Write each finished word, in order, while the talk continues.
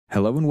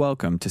Hello and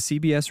welcome to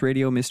CBS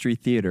Radio Mystery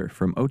Theater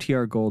from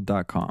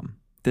OTRGold.com.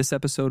 This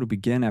episode will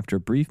begin after a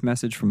brief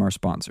message from our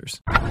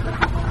sponsors. The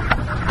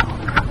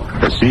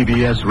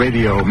CBS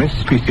Radio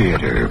Mystery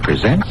Theater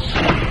presents...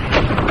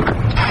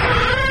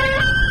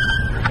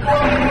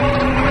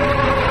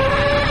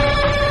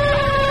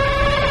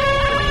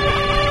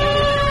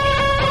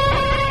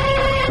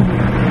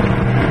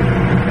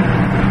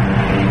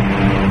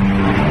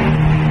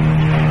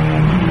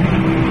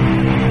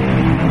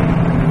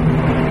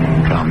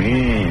 Come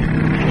in.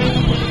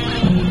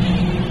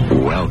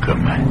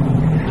 Welcome.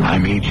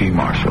 I'm E.G.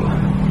 Marshall.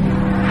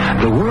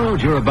 The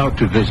world you're about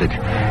to visit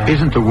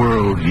isn't the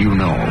world you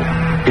know.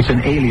 It's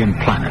an alien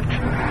planet,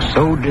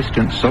 so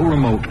distant, so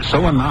remote,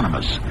 so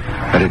anonymous,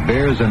 that it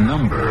bears a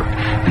number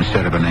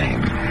instead of a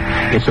name.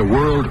 It's a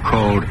world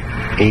called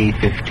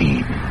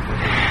A15.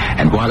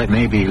 And while it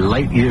may be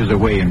light years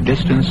away in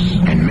distance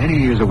and many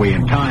years away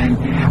in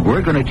time,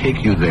 we're going to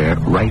take you there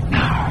right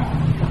now.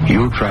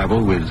 You'll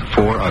travel with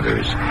 4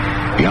 others,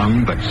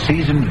 young but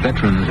seasoned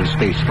veterans of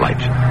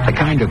spaceflight, the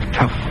kind of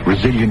tough,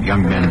 resilient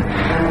young men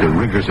the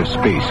rigors of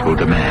space will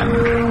demand.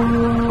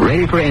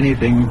 Ready for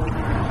anything?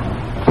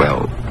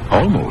 Well,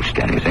 almost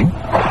anything.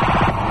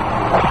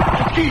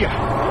 Esquilla!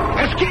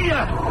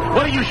 Esquilla!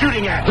 What are you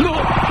shooting at?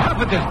 Look,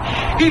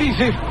 Captain! It is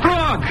a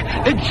frog!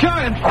 A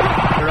giant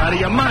frog! You're out of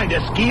your mind,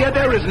 Esquilla.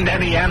 There isn't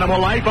any animal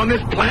life on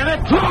this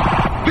planet. Look!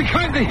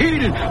 Behind the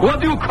hill! What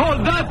do you call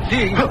that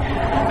thing?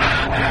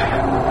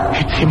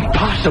 It's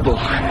impossible.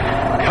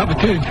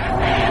 Captain,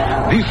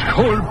 this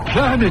whole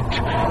planet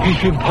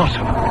is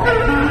impossible.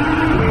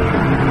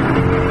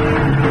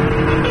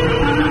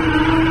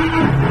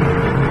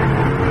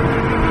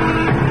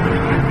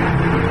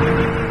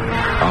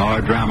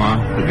 Our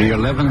drama, The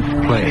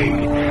 11th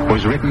Plague,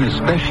 was written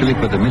especially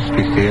for the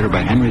Mystery Theater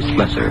by Henry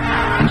Slesser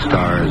and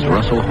stars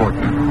Russell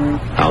Horton.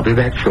 I'll be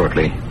back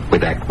shortly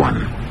with Act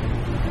 1.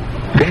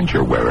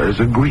 Denture wearers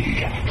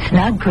agree.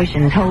 Snug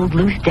cushions hold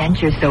loose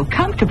dentures so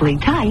comfortably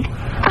tight,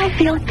 I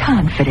feel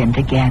confident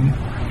again.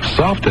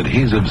 Soft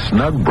adhesive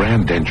Snug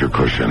brand denture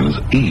cushions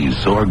ease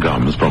sore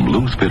gums from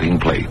loose-fitting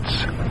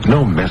plates.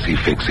 No messy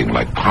fixing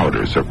like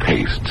powders or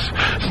pastes.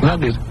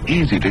 Snug is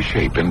easy to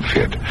shape and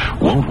fit,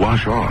 won't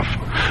wash off.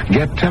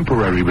 Get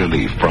temporary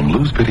relief from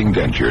loose-fitting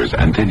dentures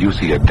until you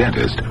see a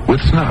dentist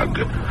with Snug.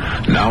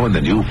 Now in the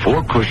new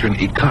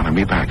 4-cushion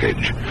economy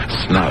package.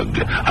 Snug,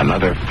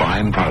 another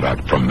fine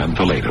product from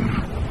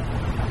Mentholatum.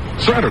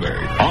 Saturday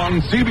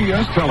on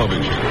CBS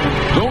television.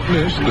 Don't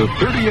miss the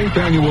 38th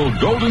annual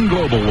Golden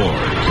Globe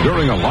Awards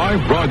during a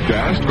live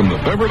broadcast from the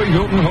Beverly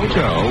Hilton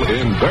Hotel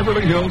in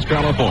Beverly Hills,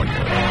 California.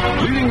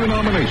 Leading the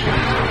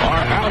nominations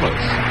are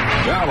Alice,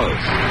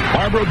 Dallas,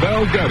 Barbara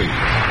Bell Getty,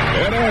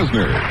 Ed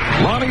Asner,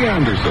 Lonnie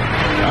Anderson,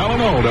 Alan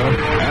Alda,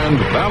 and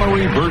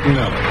Valerie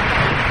Bertinelli.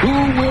 Who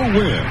will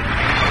win?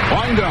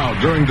 Find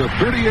out during the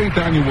 38th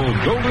annual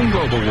Golden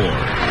Globe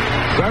Awards.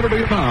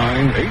 Saturday at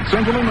 9, 8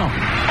 Central and 9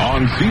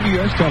 on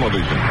CBS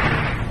television.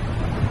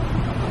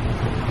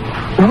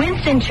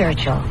 Winston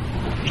Churchill,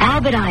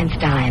 Albert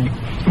Einstein,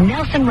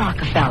 Nelson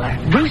Rockefeller,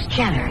 Bruce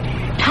Jenner,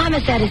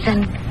 Thomas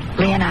Edison,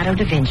 Leonardo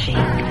da Vinci.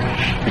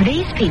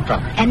 These people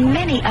and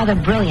many other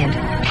brilliant,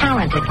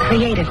 talented,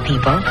 creative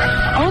people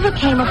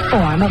overcame a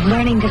form of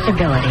learning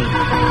disability.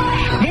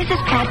 This is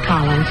Pat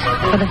Collins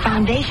for the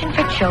Foundation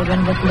for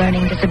Children with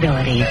Learning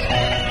Disabilities.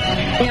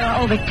 There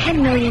are over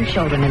 10 million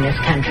children in this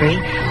country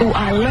who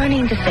are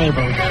learning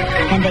disabled,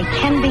 and they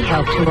can be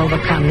helped to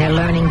overcome their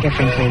learning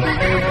differences.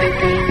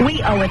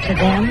 We owe it to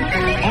them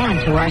and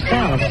to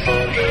ourselves.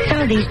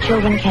 Some of these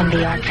children can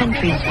be our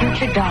country's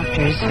future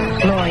doctors,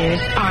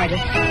 lawyers,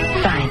 artists,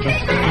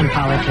 scientists, and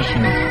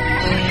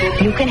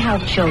politicians. You can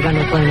help children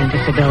with learning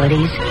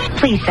disabilities.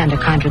 Please send a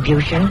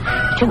contribution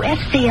to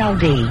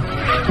SCLD,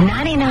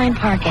 99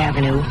 Park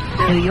Avenue,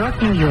 New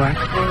York, New York,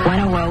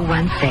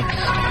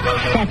 10016.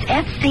 That's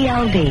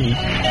SCLD,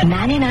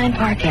 99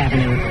 Park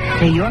Avenue,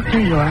 New York,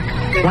 New York,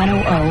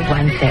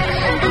 10016.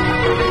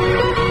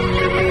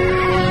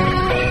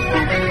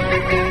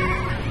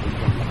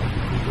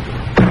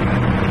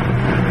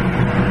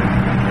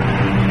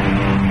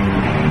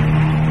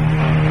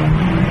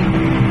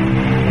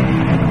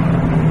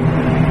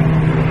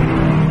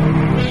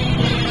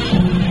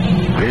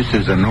 This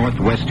is the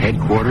Northwest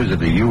headquarters of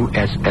the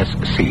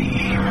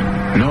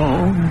USSC.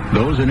 No,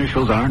 those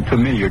initials aren't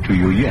familiar to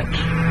you yet,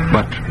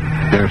 but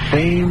they're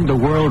famed the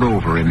world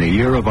over in the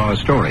year of our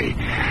story,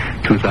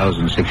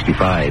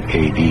 2065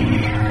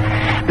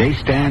 AD. They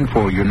stand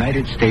for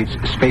United States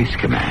Space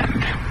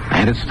Command,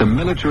 and it's the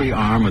military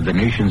arm of the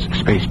nation's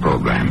space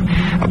program,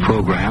 a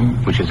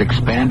program which has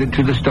expanded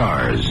to the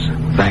stars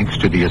thanks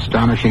to the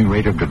astonishing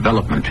rate of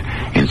development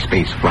in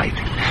space flight.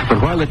 But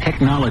while the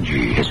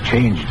technology has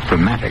changed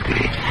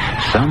dramatically,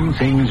 some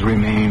things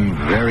remain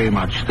very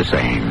much the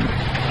same,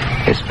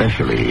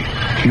 especially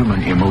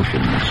human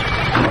emotions.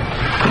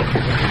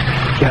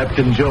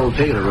 Captain Joel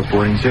Taylor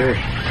reporting, sir.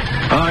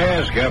 Oh,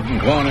 yes, Captain.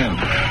 Come on in.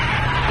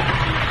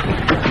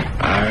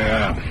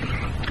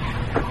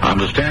 I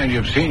Understand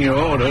you've seen your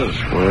orders.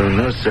 Well,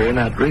 no, sir,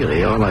 not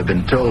really. All I've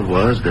been told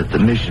was that the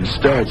mission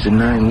starts in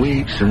 9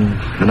 weeks and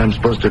that I'm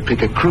supposed to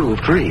pick a crew of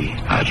 3.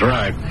 That's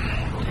right.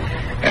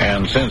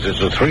 And since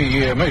it's a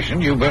 3-year mission,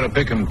 you better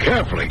pick them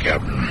carefully,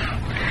 Captain.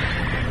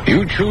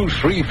 You choose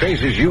 3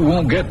 faces you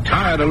won't get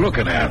tired of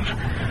looking at.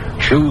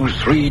 Choose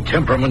 3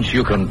 temperaments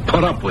you can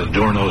put up with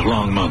during those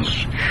long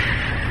months.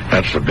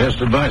 That's the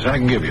best advice I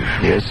can give you.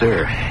 Yes,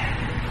 sir.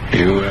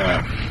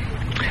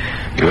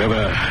 You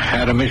ever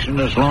had a mission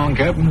this long,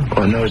 Captain?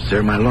 Oh, no,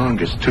 sir. My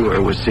longest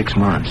tour was 6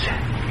 months.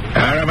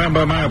 I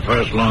remember my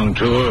first long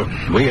tour.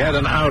 We had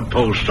an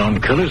outpost on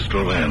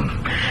Callisto then,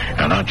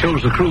 and I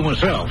chose the crew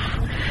myself.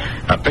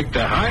 I picked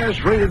the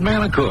highest-rated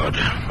man I could.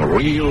 A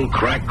real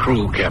crack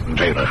crew, Captain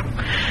Taylor.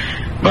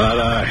 But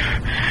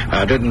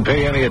I didn't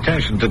pay any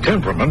attention to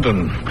temperament,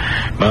 and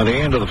by the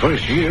end of the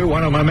first year,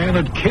 one of my men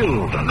had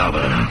killed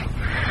another.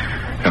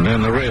 And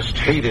then the rest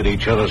hated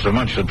each other so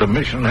much that the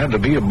mission had to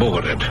be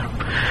aborted.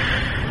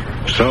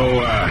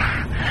 So,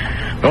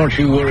 don't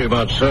you worry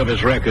about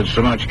service records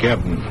so much,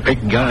 Captain. Pick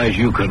guys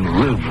you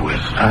can live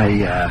with.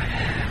 I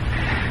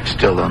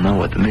still don't know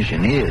what the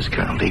mission is,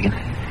 Colonel Deegan.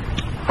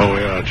 Oh,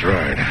 yeah, that's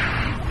right.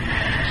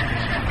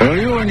 Well,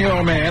 you and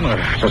your men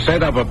are to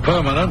set up a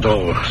permanent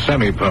or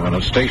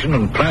semi-permanent station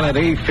on planet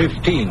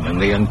A-15 in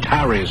the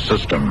Antares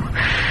system.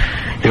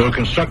 You'll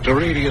construct a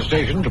radio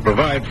station to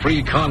provide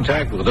free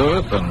contact with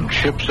Earth and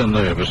ships in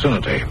the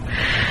vicinity.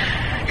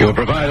 You'll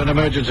provide an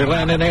emergency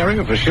landing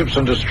area for ships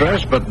in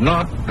distress, but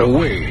not a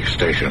way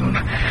station.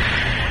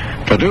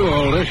 To do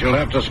all this, you'll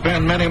have to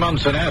spend many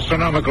months in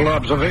astronomical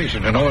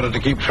observation in order to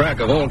keep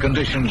track of all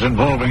conditions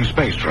involving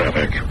space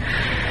traffic.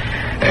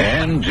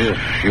 And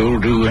you'll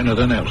do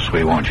anything else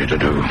we want you to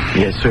do.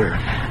 Yes, sir.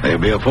 There'll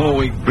be a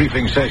 4-week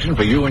briefing session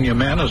for you and your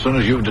men as soon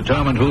as you've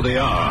determined who they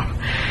are.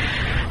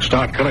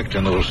 Start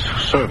collecting those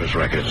service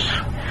records.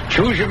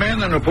 Choose your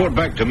men and report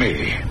back to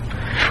me.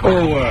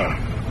 Oh,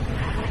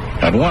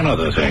 and one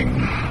other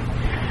thing.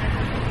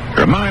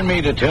 Remind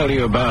me to tell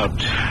you about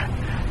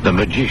the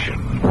magician.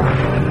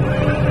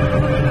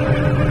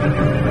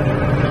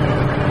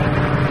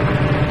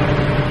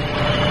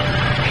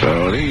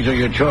 So these are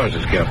your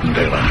choices, Captain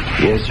Taylor.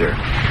 Yes, sir.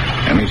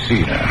 Let me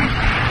see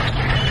now.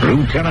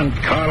 Lieutenant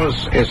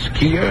Carlos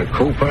Esquilla,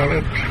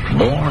 co-pilot,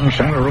 born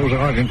Santa Rosa,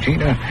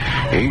 Argentina,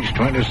 age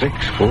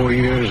 26, 4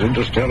 years,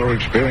 interstellar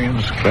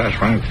experience, class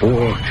rank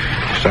 4,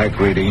 psych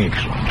rating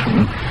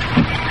excellent.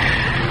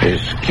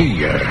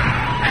 Esquilla.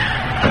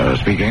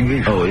 Speak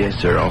English? Oh, yes,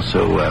 sir.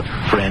 Also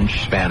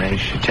French,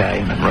 Spanish,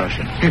 Italian, and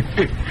Russian.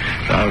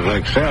 Sounds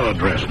like salad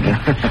dressing.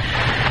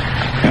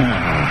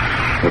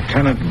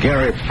 Lieutenant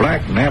Gary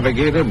Flack,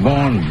 navigator,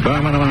 born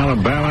Birmingham,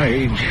 Alabama,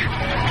 age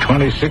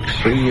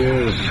 26, 3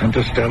 years,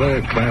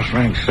 interstellar, class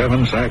rank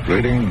 7, psych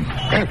rating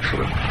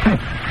excellent.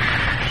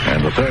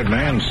 And the third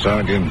man,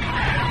 Sergeant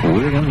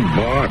William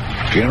Bart,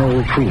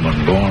 general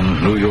crewman,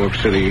 born New York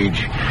City,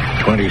 age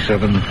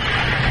 27,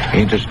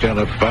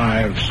 interstellar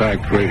 5,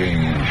 psych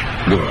rating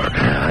good.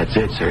 That's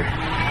it, sir.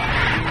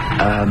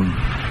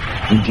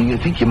 Do you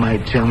think you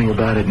might tell me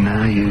about it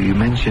now? You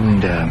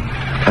mentioned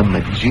a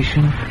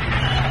magician?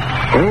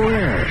 Oh,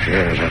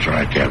 yes, that's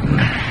right, Captain.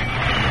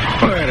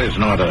 Well, it's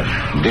not a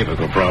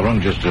difficult problem,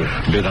 just a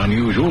bit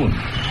unusual.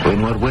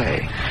 In what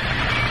way?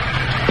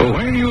 Well,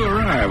 when you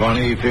arrive on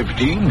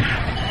A-15,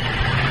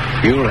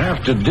 you'll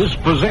have to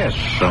dispossess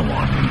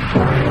someone.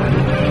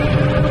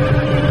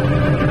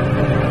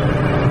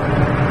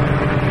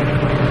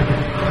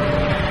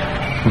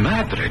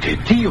 Madre de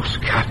Dios,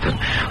 Captain.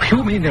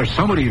 You mean there's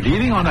somebody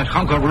living on that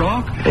hunk of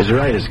rock? That's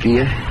right,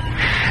 Esquilla.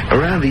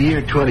 Around the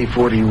year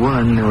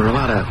 2041, there were a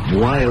lot of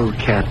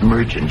wildcat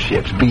merchant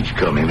ships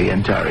beachcombing the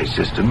Antares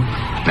system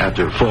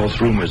after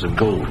false rumors of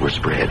gold were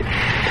spread.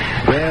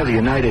 Well, the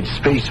United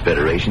Space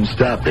Federation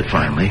stopped it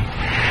finally.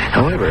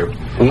 However,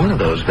 one of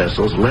those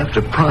vessels left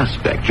a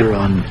prospector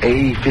on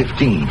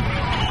A-15.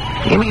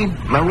 You mean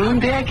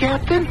marooned there,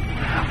 Captain?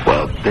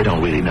 Well, they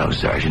don't really know,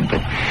 Sergeant,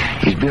 but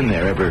he's been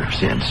there ever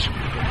since.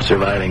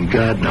 Surviving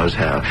God knows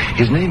how.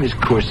 His name is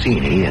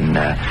Corsini, and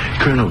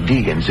Colonel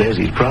Deegan says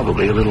he's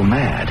probably a little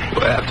mad.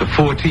 Well, after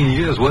 14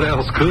 years, what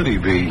else could he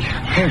be?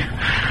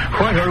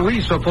 What are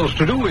we supposed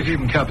to do with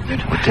him,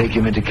 Captain? We'll take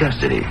him into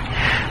custody.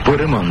 Put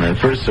him on the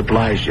first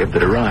supply ship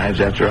that arrives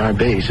after our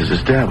base is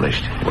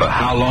established. Well,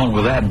 how long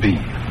will that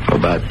be?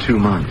 About 2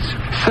 months.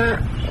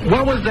 Sir,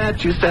 what was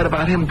that you said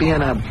about him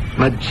being a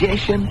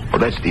magician? Well,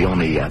 that's the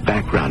only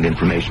background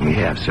information we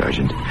have,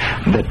 Sergeant.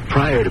 That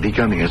prior to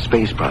becoming a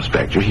space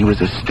prospector, he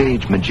was a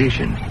stage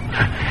magician.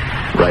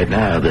 Right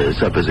now, the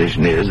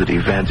supposition is that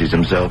he fancies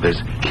himself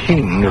as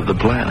king of the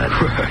planet.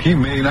 Well, he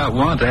may not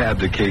want to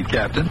abdicate,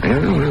 Captain.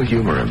 We'll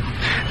humor him.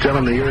 Tell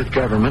him the Earth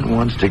government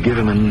wants to give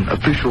him an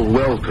official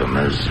welcome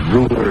as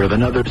ruler of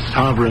another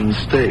sovereign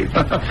state.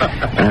 All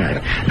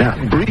right. Now,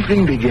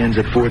 briefing begins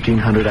at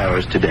 1400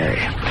 hours today.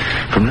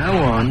 From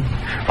now on,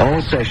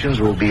 all sessions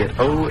will be at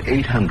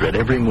 0800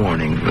 every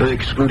morning,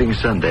 excluding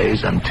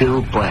Sundays,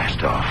 until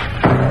blastoff.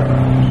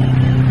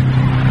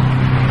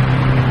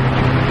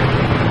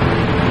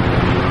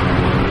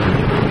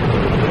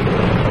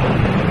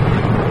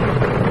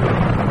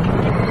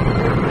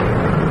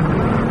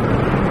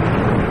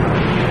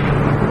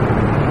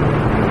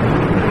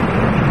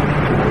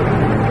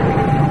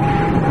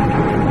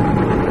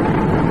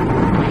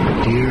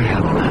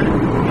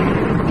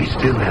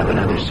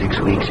 6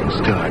 weeks in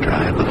Star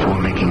Drive before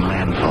making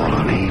landfall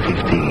on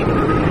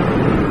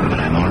A-15. But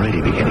I'm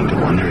already beginning to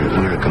wonder if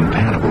we're a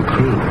compatible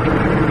crew.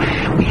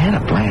 We had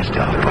a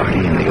blast-off party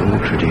in the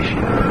old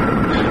tradition,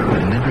 but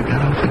it never got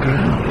off the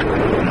ground.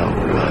 No,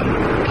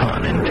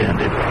 pun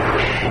intended.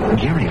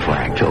 Gary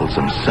Flack told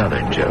some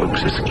southern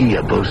jokes.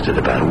 Askia boasted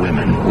about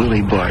women.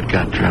 Willie Bart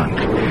got drunk.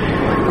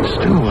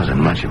 Still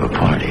wasn't much of a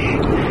party.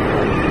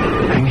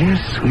 I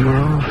guess we were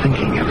all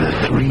thinking of the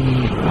 3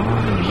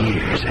 long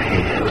years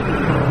ahead.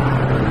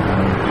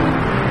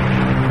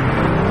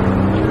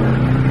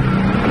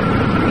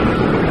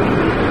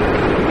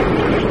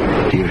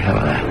 Dear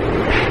Helena,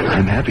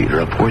 I'm happy to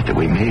report that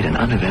we made an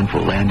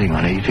uneventful landing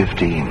on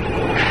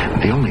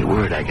A-15. The only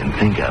word I can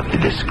think of to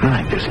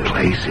describe this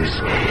place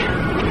is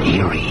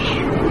eerie.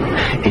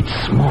 It's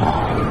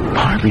small,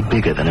 hardly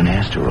bigger than an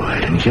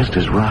asteroid, and just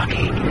as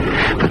rocky.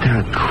 But there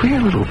are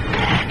queer little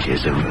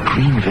patches of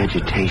green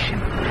vegetation.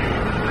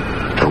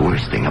 The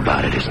worst thing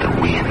about it is the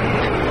wind.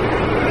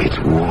 It's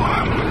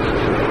warm,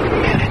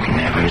 and it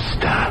never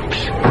stops.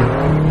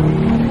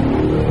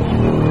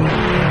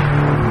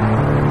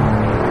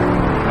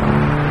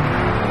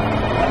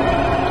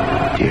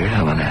 Dear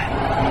Helena,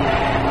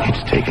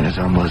 it's taken us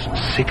almost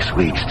 6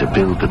 weeks to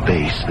build the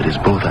base that is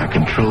both our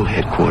control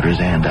headquarters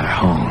and our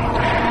home.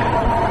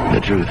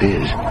 The truth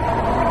is,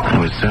 I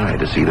was sorry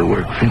to see the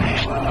work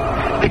finished,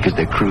 because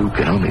the crew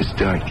can only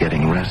start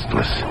getting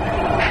restless.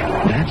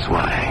 That's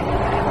why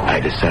I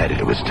decided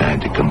it was time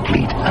to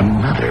complete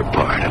another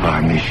part of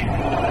our mission.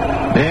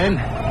 Men,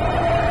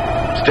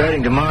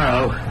 starting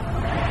tomorrow,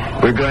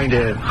 we're going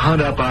to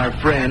hunt up our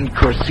friend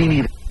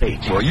Corsini the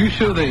Great. Well, you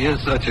sure there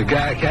is such a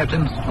guy,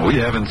 Captain? We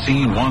haven't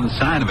seen one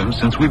sign of him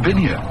since we've been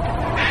here.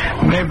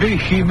 Maybe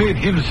he made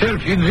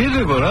himself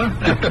invisible,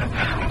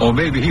 huh? Or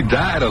maybe he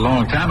died a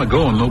long time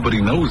ago and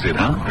nobody knows it,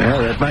 huh?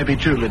 Well, that might be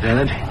true,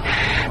 Lieutenant.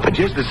 But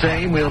just the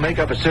same, we'll make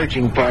up a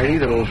searching party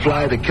that'll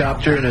fly the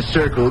copter in a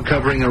circle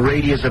covering a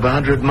radius of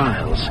 100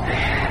 miles.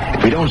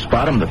 If we don't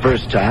spot him the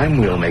first time,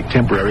 we'll make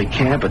temporary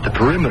camp at the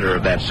perimeter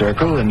of that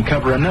circle and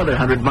cover another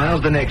 100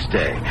 miles the next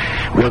day.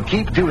 We'll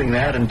keep doing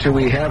that until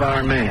we have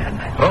our man.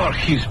 Or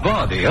his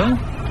body, huh?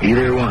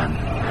 Either one.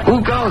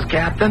 Who goes,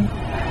 Captain?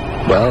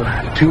 Well,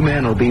 2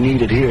 men will be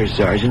needed here,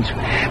 Sergeant.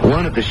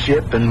 One at the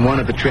ship and one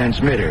at the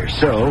transmitter.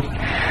 So,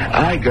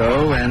 I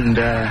go and,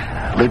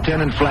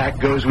 Lieutenant Flack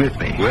goes with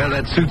me. Well,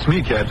 that suits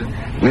me, Captain.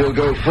 We'll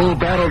go full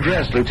battle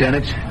dress,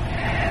 Lieutenant.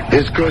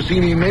 This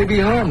Corsini may be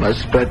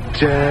harmless, but,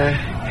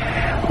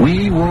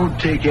 we won't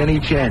take any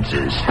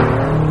chances.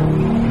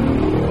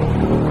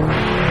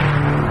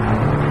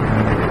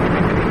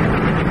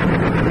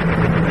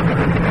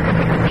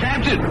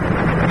 Captain,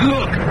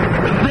 look,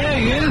 there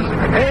he is.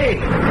 Hey,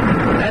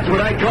 that's what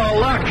I call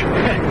luck.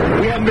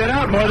 We haven't been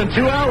out more than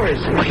 2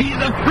 hours. He's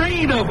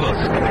afraid of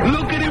us.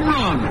 Look at him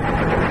run.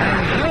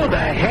 How the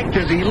heck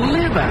does he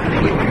live out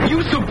here?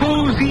 You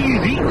suppose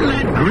he's eating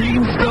that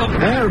green stuff?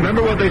 I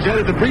remember what they said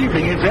at the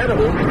briefing. It's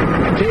edible.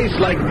 It tastes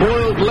like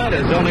boiled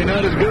lettuce, only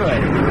not as good.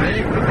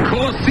 Hey,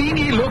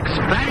 Corsini looks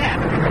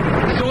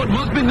fat, so it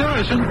must be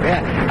nourishing.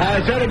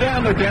 Yeah, set it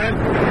down, Lieutenant.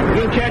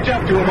 We'll catch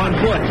up to him on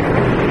foot.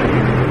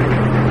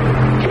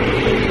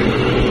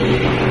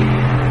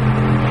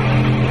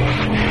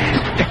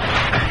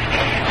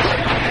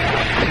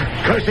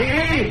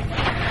 Corsini!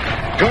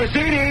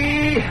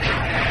 Corsini!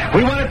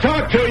 We want to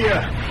talk to you.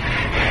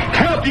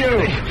 Help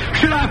you!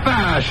 Should I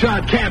fire a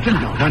shot, Captain?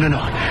 No.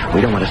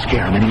 We don't want to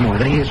scare him any more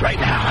than he is right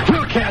now.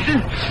 Look, Captain.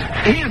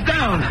 He is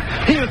down.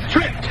 He is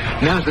tripped.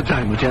 Now's the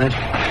time, Lieutenant.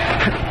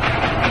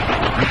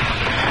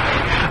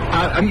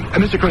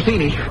 Mr.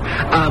 Corsini,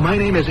 my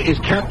name is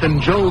Captain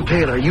Joel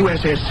Taylor,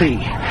 USSC.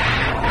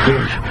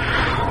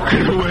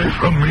 Get away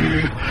from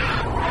me.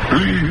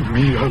 Leave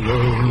me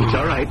alone. It's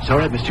all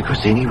right, Mr.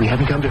 Corsini. We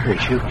haven't come to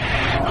hurt you.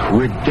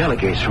 We're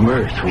delegates from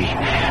Earth. We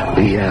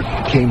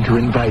came to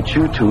invite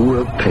you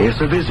to pay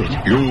us a visit.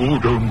 You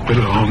don't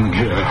belong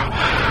here.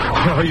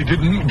 I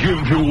didn't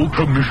give you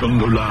permission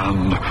to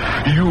land.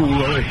 You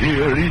are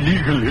here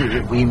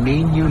illegally. We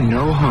mean you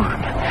no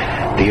harm.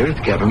 The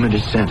Earth government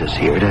has sent us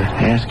here to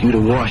ask you to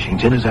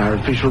Washington as our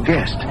official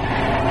guest.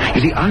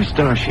 You see, our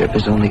starship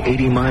is only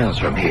 80 miles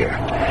from here,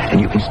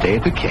 and you can stay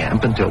at the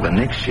camp until the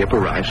next ship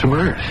arrives from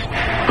Earth.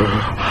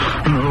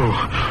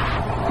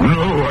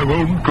 No, I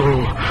won't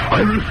go.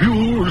 I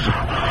refuse.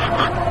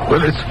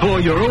 Well, it's for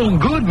your own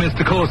good,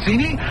 Mr.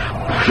 Corsini.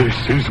 This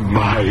is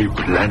my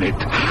planet.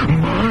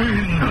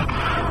 Mine.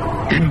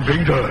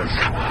 Invaders.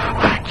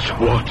 That's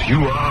what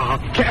you are.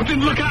 Captain,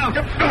 look out!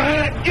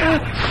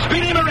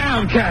 Spin him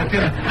around,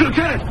 Captain.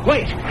 Lieutenant,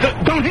 wait!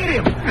 Don't hit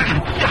him!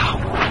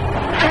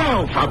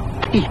 Oh, for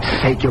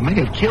Pete's sake, you may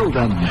have killed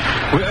him.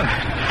 Well,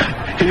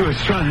 he was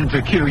trying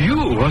to kill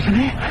you, wasn't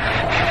he?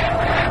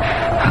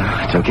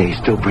 It's okay, he's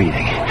still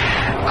breathing.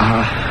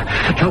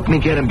 Help me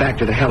get him back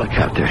to the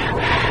helicopter.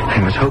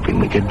 I was hoping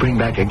we could bring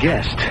back a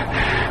guest.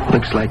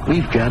 Looks like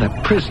we've got a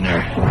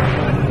prisoner.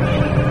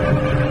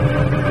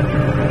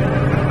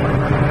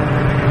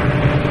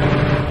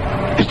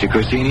 Mr.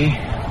 Corsini,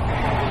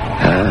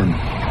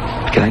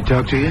 can I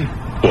talk to you?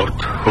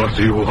 What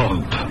do you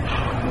want?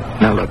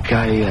 Now, look,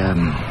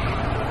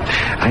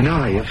 I know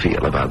how you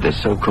feel about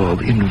this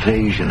so-called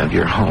invasion of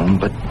your home,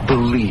 but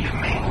believe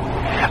me,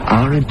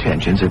 our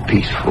intentions are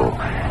peaceful.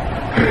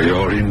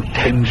 Your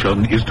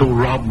intention is to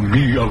rob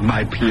me of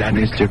my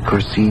planet. Mr.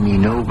 Corsini,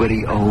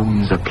 nobody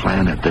owns a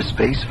planet. The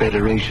Space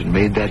Federation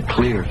made that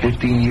clear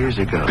 15 years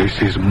ago. This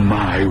is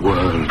my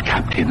world,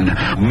 Captain.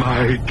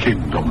 My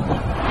kingdom.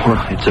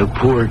 Well, it's a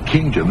poor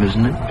kingdom,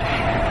 isn't it?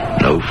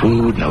 No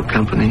food, no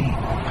company.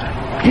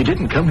 You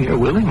didn't come here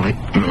willingly.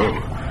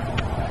 No.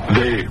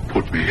 They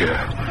put me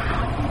here.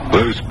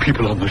 Those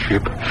people on the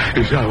ship,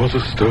 as I was a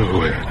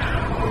stowaway.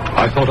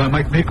 I thought I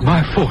might make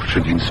my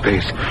fortune in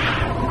space.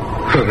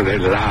 They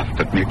laughed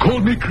at me,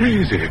 called me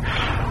crazy.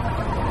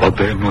 But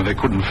then when they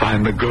couldn't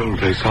find the gold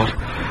they sought,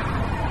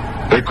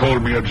 they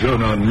called me a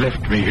Jonah and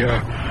left me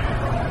here.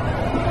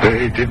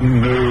 They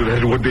didn't know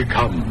that it would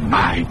become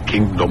my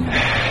kingdom.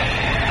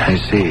 I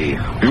see.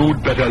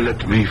 You'd better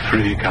let me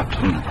free,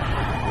 Captain.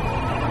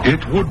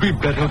 It would be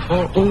better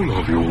for all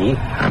of you.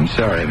 I'm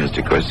sorry,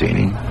 Mr.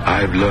 Corsini.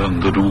 I've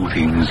learned to do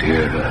things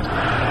here.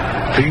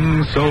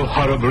 Things so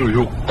horrible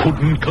you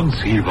couldn't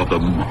conceive of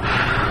them.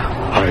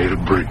 I'll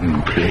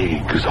bring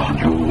plagues on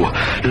you,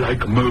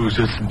 like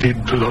Moses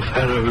did to the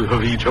Pharaoh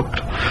of Egypt.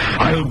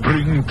 I'll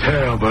bring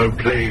terrible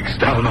plagues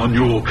down on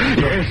you.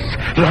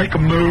 Yes, like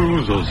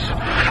Moses.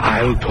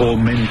 I'll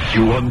torment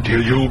you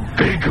until you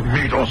beg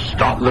me to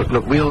stop. Look,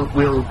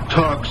 we'll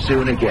talk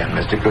soon again,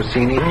 Mr.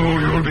 Corsini. Oh,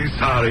 you'll be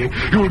sorry.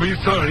 You'll be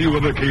sorry you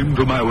ever came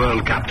to my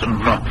world, Captain.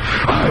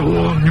 I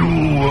warn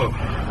you.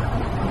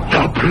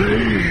 The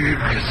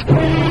plagues.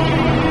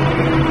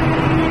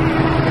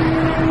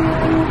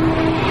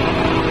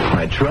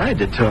 I tried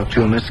to talk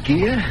to him,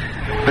 Askia,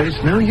 but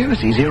it's no use.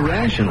 He's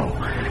irrational.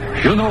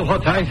 You know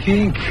what I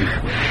think?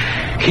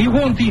 He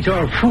won't eat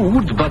our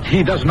food, but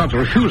he does not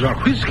refuse our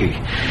whiskey.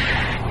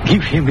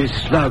 Give him a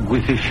slug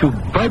with a few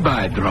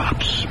bye-bye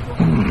drops.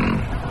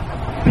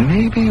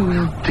 Maybe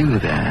we'll do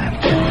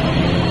that.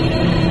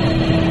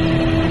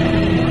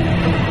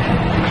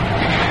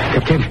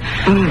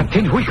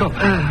 Captain, wake up.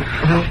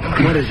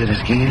 What is it,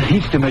 Askia?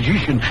 It's the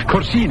magician,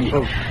 Corsini.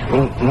 Oh,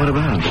 what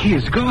about him? He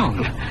is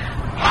gone.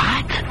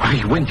 What?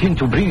 I went in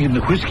to bring him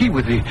the whiskey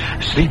with the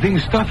sleeping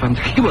stuff, and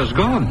he was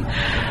gone.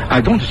 I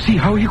don't see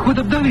how he could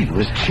have done it. He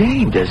was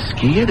chained,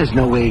 Askia. There's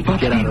no way he could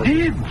get out of it. But he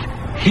did.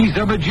 He's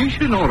a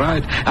magician, all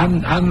right,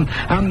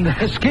 and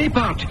escape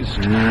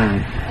artist.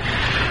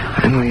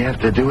 Then we have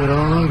to do it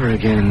all over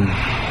again.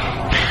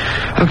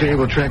 Okay,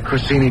 we'll track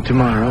Corsini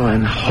tomorrow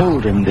and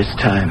hold him this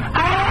time.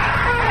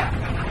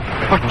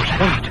 What was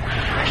that?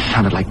 It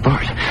sounded like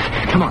Bart.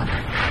 Come on.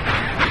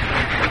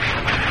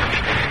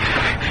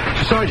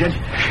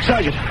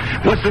 Sergeant,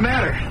 what's the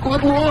matter?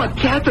 Good Lord,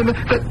 Captain, the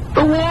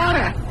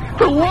water!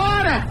 The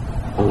water!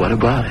 Well, what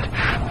about it?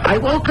 I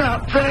woke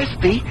up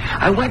thirsty.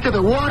 I went to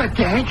the water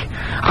tank.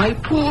 I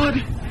poured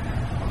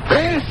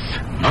this.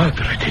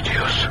 Madre de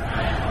Dios.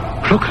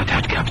 Look at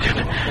that, Captain.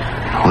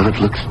 Well, it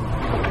looks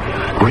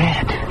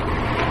red.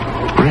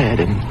 Red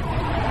and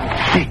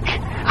thick.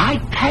 I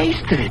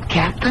tasted it,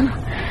 Captain.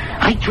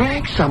 I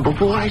drank some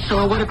before I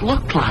saw what it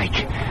looked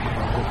like.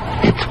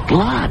 It's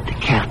blood,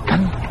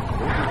 Captain.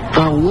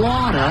 The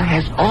water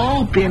has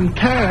all been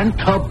turned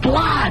to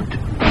blood.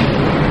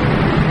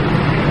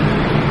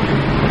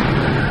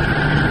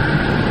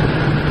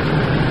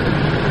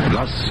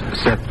 Thus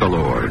saith the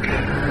Lord,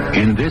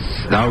 in this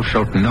thou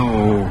shalt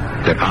know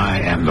that I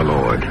am the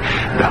Lord.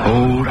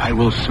 Behold, I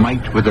will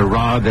smite with the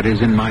rod that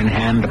is in mine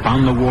hand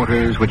upon the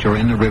waters which are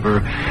in the river,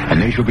 and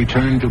they shall be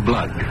turned to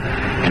blood,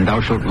 and thou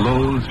shalt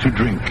loathe to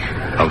drink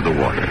of the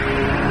water.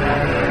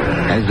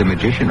 As the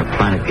magician of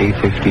planet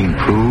A15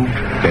 proved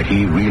that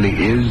he really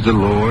is the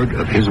Lord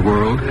of his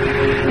world,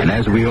 and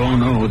as we all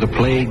know, the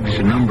plagues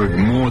numbered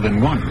more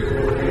than one,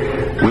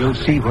 we'll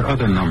see what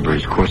other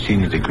numbers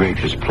Corsini the Great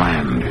has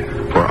planned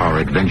for our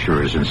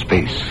adventurers in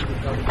space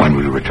when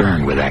we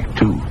return with Act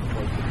 2.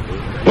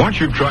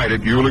 Once you've tried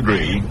it, you'll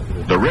agree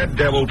the Red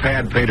Devil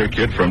Pad Painter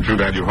Kit from True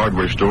Value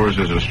Hardware Stores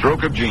is a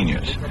stroke of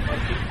genius.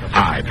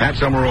 Hi, Pat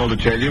Summerall to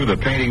tell you the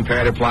painting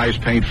pad applies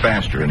paint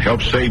faster and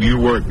helps save you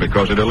work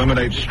because it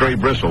eliminates stray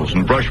bristles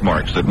and brush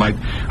marks that might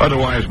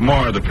otherwise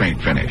mar the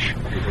paint finish.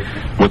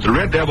 With the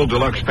Red Devil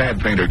Deluxe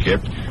Pad Painter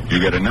Kit, you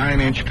get a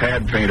 9-inch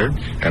pad painter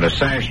and a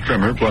sash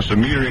trimmer plus a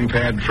metering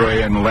pad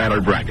tray and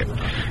ladder bracket.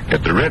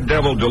 Get the Red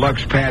Devil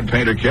Deluxe Pad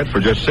Painter Kit for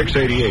just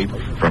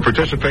 $6.88 from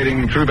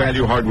participating True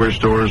Value Hardware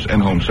Stores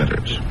and home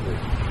centers.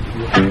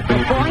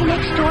 The boy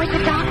next door's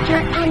a doctor,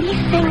 and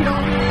he's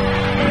single.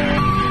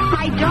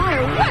 My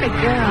daughter, what a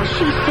girl.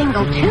 She's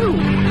single, too.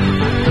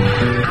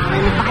 I'll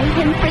invite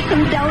him for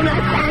some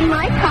donuts and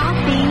my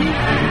coffee.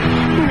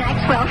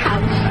 Maxwell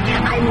House,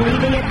 I'm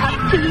leaving it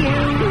up to you.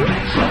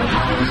 Maxwell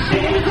House.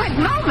 Good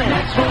moment.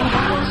 Maxwell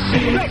House.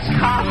 Good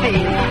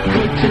coffee.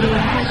 Good to the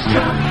last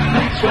drop.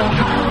 Maxwell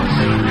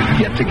House.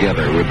 Get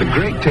together with the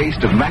great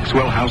taste of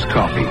Maxwell House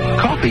coffee.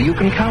 Coffee you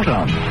can count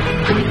on.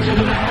 Good to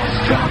the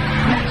last drop.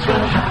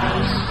 Maxwell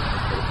House.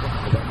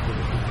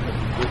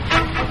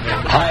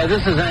 Hi,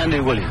 this is Andy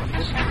Williams.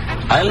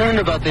 I learned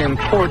about the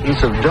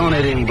importance of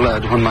donating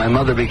blood when my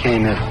mother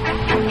became ill.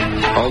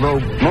 Although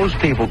most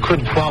people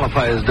could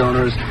qualify as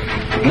donors,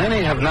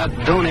 many have not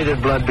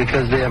donated blood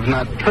because they have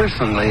not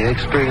personally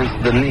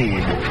experienced the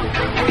need,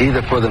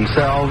 either for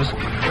themselves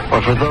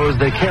or for those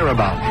they care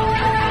about.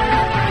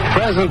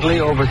 Presently,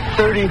 over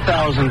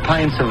 30,000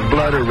 pints of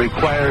blood are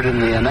required in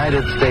the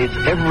United States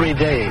every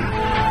day,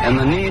 and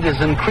the need is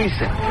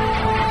increasing.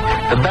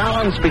 The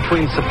balance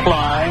between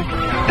supply,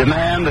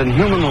 demand, and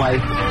human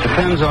life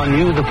depends on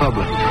you, the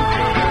public.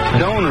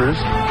 Donors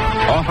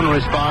often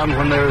respond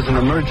when there is an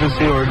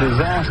emergency or a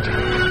disaster,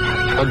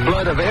 but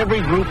blood of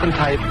every group and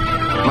type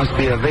must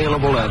be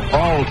available at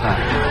all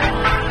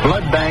times.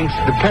 Blood banks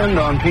depend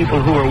on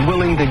people who are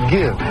willing to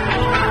give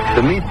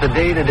to meet the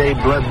day-to-day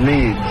blood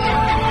needs.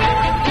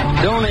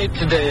 Donate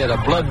today at a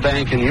blood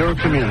bank in your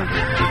community.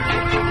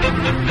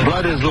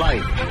 Blood is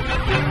life.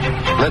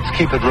 Let's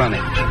keep it running.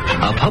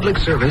 A public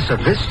service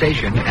of this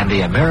station and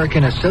the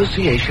American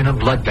Association of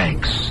Blood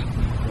Banks.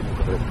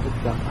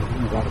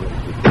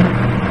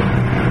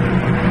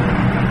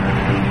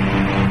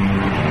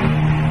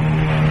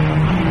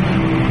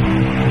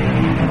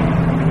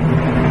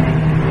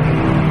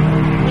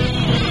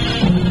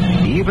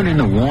 Even in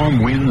the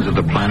warm winds of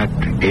the planet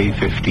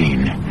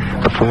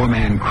A-15, the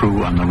four-man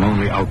crew on the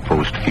lonely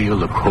outpost feel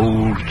the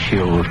cold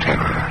chill of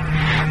terror.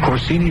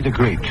 Corsini the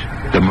Great,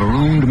 the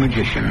marooned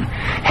magician,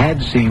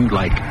 had seemed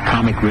like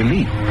comic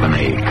relief when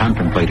they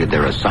contemplated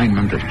their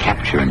assignment of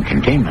capture and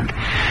containment.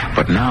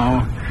 But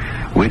now,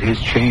 with his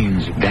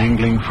chains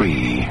dangling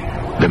free,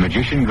 the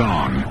magician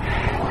gone,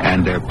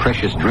 and their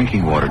precious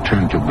drinking water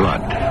turned to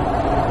blood,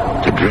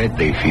 the dread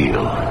they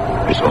feel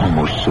is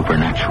almost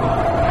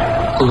supernatural.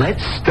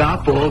 Let's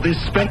stop all this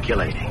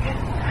speculating.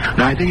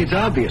 Now, I think it's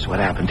obvious what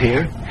happened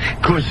here.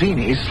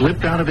 Corsini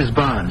slipped out of his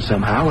bond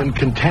somehow and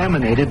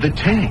contaminated the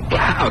tank.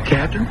 How,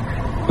 Captain?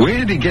 Where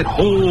did he get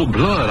whole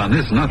blood on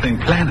this nothing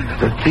planet?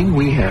 The thing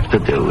we have to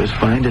do is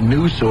find a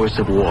new source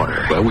of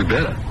water. Well, we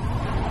better.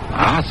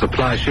 Our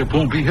supply ship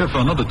won't be here for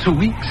another 2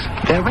 weeks.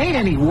 There ain't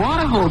any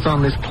water holes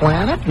on this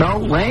planet. No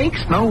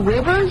lakes, no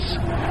rivers.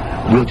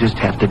 We'll just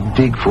have to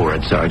dig for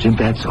it, Sergeant,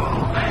 that's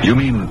all. You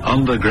mean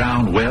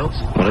underground wells?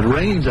 Well, it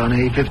rains on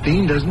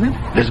A-15, doesn't it?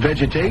 There's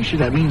vegetation.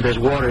 That means there's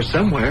water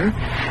somewhere,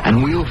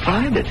 and we'll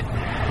find it.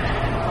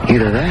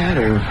 Either that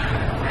or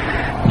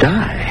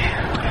die.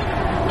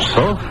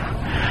 So,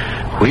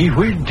 we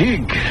will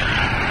dig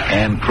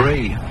and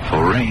pray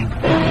for rain.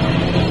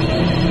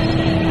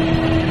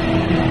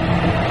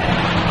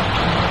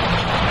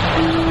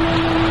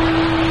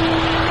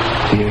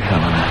 Dear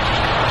Helena,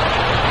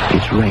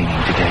 it's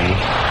raining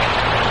today.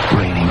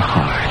 Raining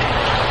hard.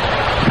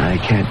 And I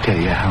can't tell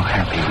you how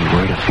happy we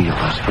were to feel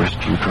those first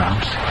few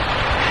drops.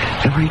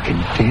 Every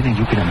container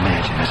you can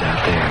imagine is out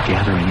there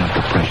gathering up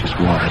the precious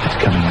water that's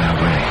coming our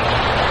way.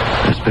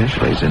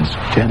 Especially since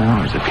 10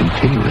 hours of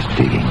continuous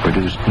digging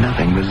produced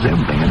nothing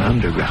resembling an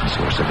underground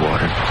source of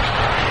water.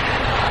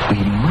 We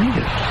might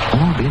have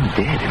all been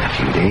dead in a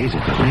few days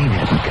if the rain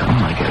hadn't come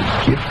like a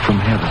gift from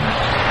heaven.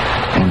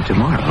 And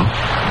tomorrow,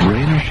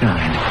 rain or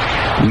shine,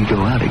 we go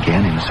out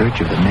again in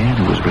search of the man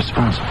who was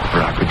responsible for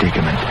our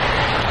predicament.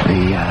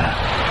 The,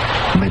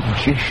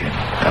 magician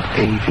of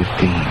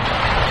A-15.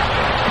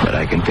 But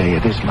I can tell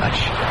you this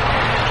much.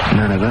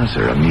 None of us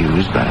are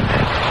amused by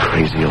that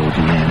crazy old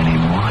man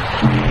anymore.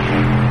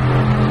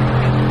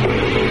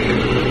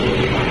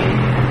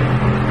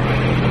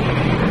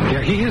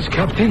 There he is,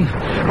 Captain.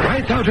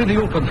 Right out in the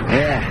open.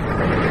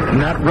 Yeah,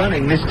 not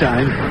running this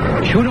time.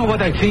 You know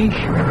what I think?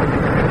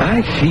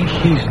 I think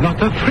he's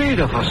not afraid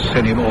of us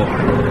anymore.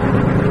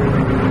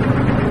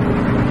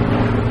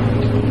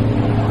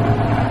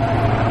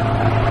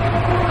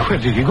 Where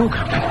did he go,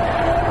 Captain?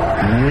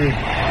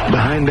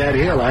 Behind that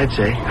hill, I'd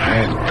say.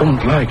 I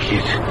don't like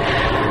it.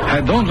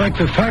 I don't like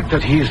the fact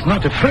that he is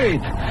not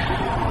afraid.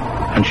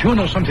 And you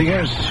know something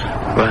else?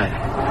 What?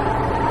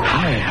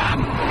 I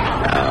am.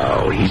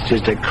 Oh, he's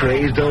just a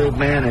crazed old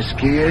man, a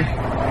skier.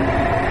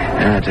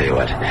 I'll tell you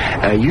what.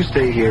 You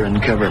stay here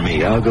and cover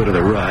me. I'll go to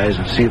the rise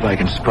and see if I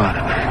can spot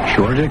him.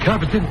 Sure, dear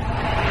Captain.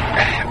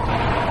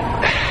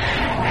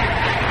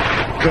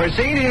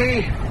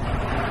 Corsini!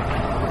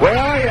 Where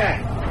are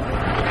you?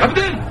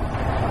 Captain!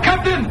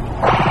 Captain!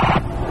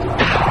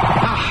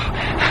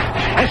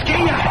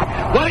 Esquina!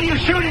 What are you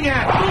shooting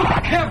at?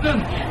 Look,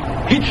 Captain!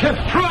 It's a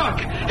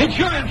frog! A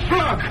giant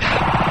frog!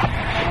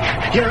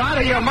 You're out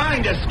of your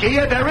mind,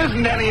 Esquia. There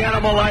isn't any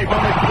animal life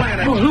on this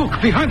planet. Oh,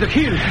 look, behind the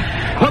hill.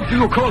 What do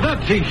you call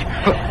that thing?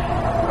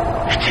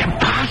 It's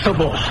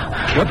impossible.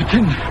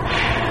 Captain,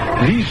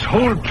 this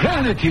whole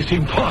planet is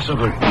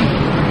impossible.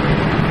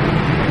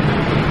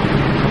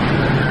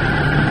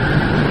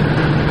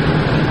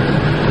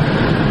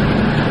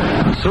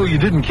 So you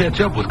didn't catch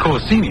up with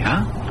Corsini,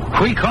 huh?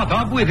 We caught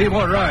up with him,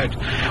 all right.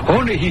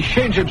 Only he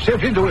changed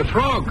himself into a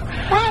frog.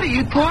 What are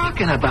you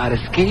talking about,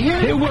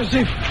 Askia? It was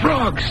a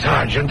frog,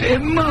 Sergeant. A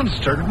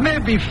monster,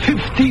 maybe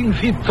 15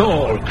 feet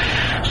tall.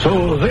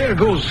 So there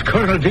goes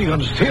Colonel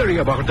Deegan's theory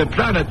about the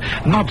planet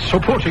not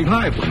supporting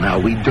life. Well, now,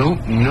 we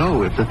don't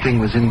know if the thing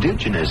was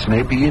indigenous.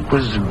 Maybe it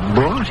was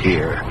brought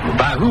here.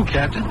 By who,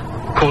 Captain?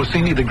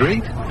 Corsini the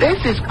Great?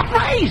 This is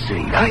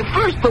crazy.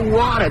 First the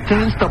water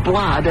turns to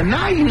blood, and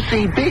now you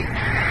see big...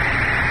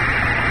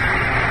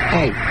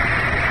 Hey,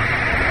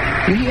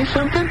 you hear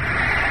something?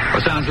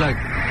 It sounds like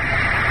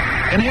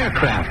an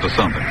aircraft or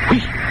something.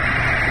 Wait.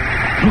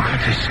 Look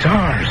at the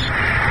stars.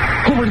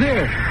 Over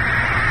there.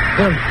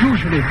 They're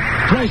usually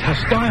bright as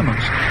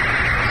diamonds.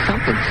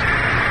 Something's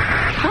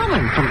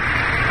coming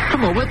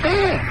from over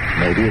there.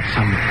 Maybe it's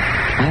some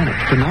planet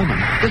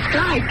phenomenon. The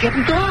sky's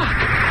getting dark.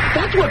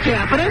 That's what's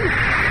happening.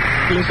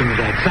 Listen to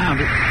that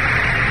sound.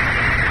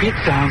 It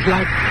sounds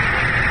like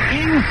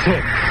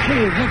insects.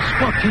 Hey, that's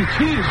what it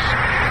is.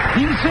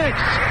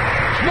 Insects,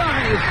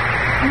 flies,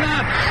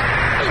 gnats,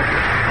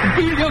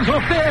 billions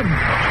of them.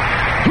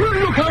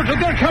 Look out,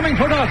 they're coming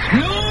for us.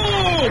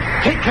 No!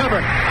 Take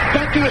cover.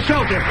 Back to the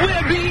shelter.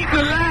 We're being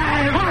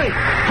alive. Hurry!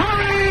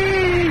 Hurry!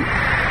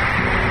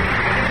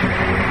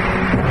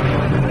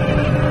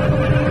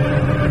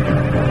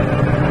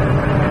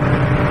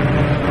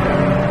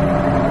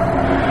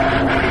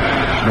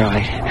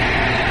 Right.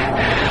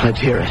 Let's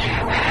hear it.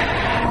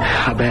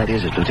 How bad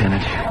is it,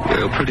 Lieutenant?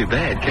 Well, pretty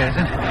bad,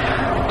 Captain.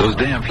 Those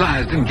damn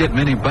flies didn't get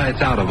many bites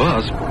out of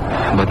us,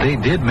 but they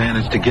did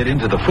manage to get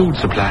into the food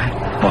supply.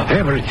 But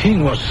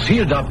everything was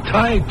sealed up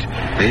tight.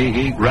 They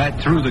ate right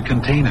through the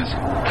containers.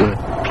 Good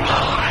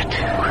Lord.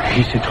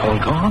 Is it all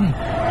gone?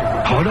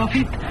 All of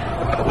it?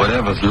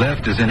 Whatever's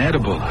left is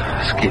inedible,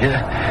 Skid.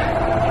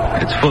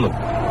 It's full of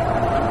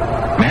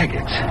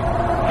maggots.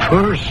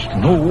 First,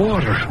 no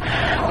water.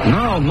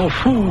 Now, no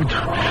food.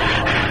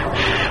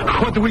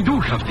 What do we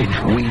do,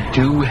 Captain? We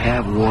do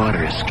have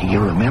water, Ski,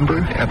 remember?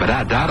 Yeah, but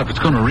I doubt if it's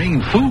going to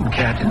rain food,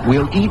 Captain.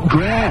 We'll eat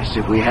grass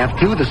if we have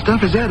to. The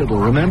stuff is edible,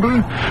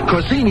 remember?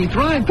 Corsini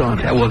thrived on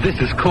it. Yeah, well, this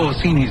is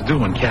Corsini's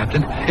doing,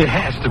 Captain. It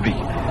has to be.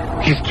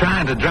 He's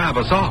trying to drive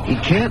us off. He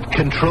can't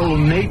control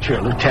nature,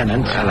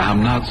 Lieutenant. Well,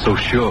 I'm not so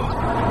sure.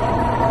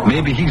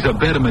 Maybe he's a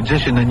better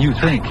magician than you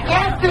think.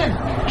 Captain!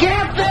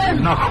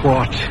 Captain! Now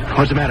what?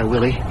 What's the matter,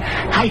 Willie?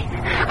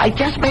 I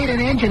just made an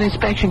engine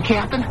inspection,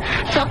 Captain.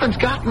 Something's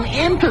gotten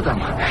into them.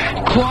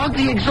 Clogged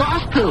the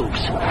exhaust tubes.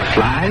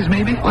 Flies,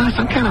 maybe? Well,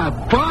 some kind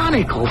of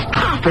barnacles.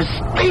 Tough as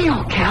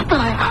steel, Captain.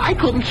 I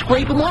couldn't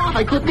scrape them off.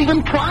 I couldn't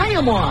even pry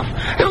them off.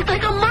 It'll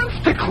take a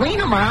month to clean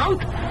them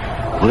out.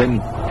 Well,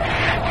 then,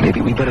 maybe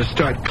we better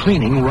start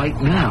cleaning right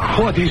now.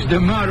 What is the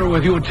matter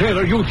with you,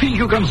 Taylor? You think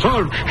you can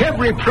solve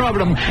every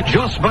problem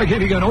just by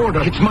giving an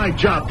order? It's my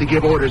job to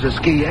give orders,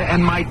 Askia,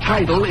 and my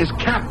title is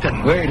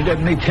Captain. Well,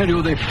 let me tell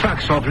you the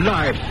facts of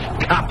life,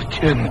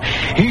 Captain.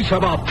 It's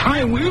about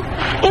time we...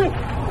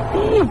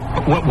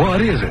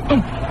 What is it?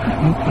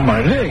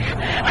 My leg.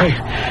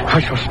 I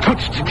just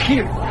touched it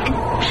here.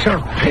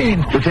 Sharp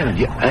pain. Lieutenant,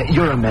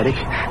 you're a medic.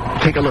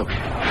 Take a look.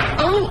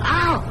 Oh,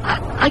 ow!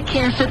 I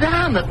can't sit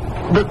down.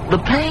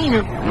 The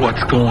pain.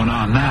 What's going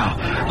on now?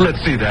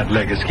 Let's see that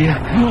leg, Askia.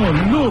 Oh,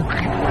 look.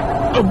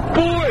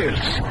 Boils.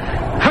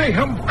 I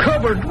am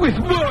covered with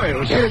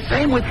boils. Yeah,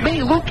 same with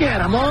me. Look at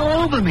them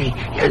all over me.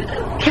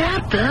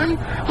 Captain,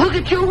 look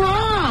at your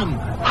arm.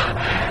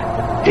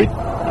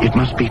 It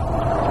must be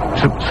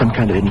some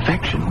kind of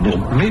infection. Well,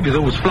 maybe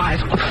those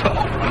flies...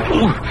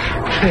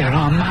 they're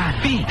on my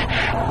feet.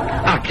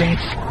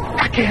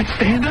 I can't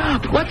stand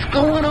up. What's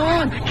going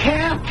on?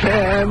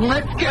 Captain,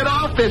 let's get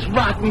off this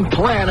rotten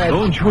planet.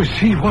 Don't you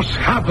see what's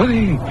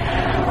happening?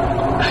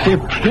 The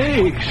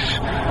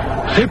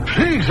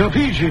plagues of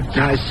Egypt.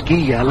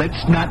 Askia,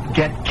 let's not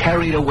get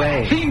carried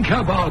away. Think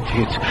about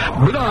it.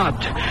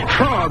 Blood,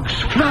 frogs,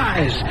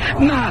 flies,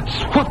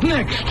 gnats. What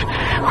next?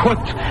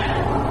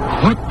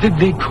 What did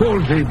they call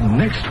the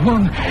next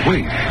one?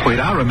 Wait,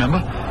 I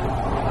remember.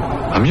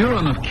 A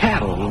murrain of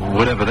cattle,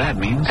 whatever that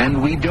means.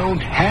 And we don't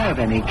have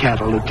any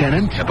cattle,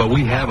 Lieutenant. Yeah, but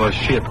we have a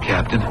ship,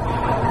 Captain.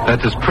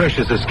 That's as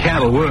precious as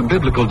cattle were in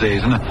biblical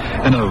days. And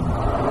a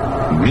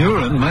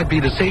murrain might be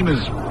the same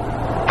as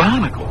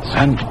barnacles.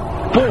 And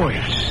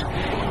boils.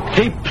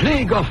 The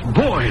plague of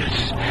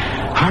boils.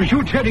 Are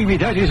you telling me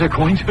that is a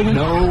coincidence?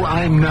 No,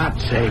 I'm not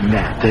saying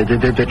that.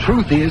 The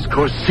truth is,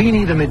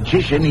 Corsini the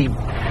magician,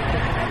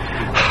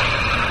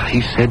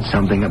 he said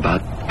something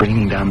about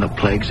bringing down the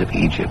plagues of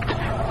Egypt.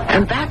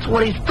 And that's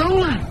what he's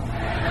doing.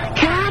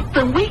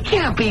 Captain, we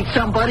can't beat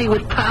somebody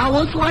with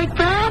powers like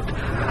that.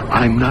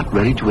 I'm not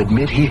ready to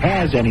admit he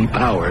has any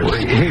powers.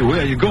 Hey,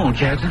 where are you going,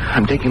 Captain?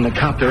 I'm taking the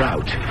copter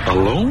out.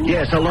 Alone?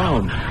 Yes,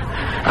 alone.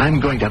 I'm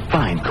going to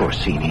find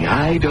Corsini.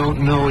 I don't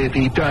know if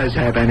he does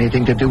have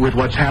anything to do with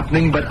what's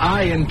happening, but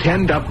I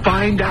intend to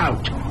find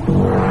out.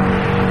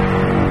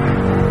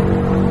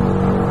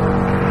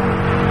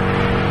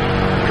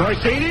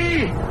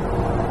 Corsini!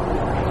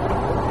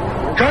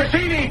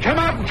 Corsini, come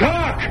out and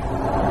talk!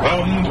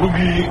 Come to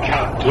me,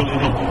 Captain.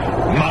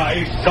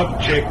 My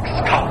subjects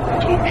come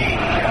to me.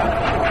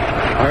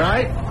 All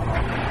right.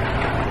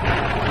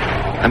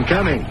 I'm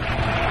coming.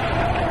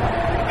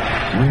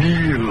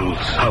 Kneel,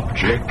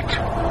 subject.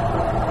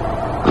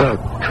 Look,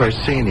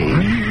 Corsini.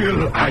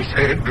 Kneel, I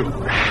said.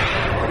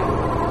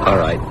 All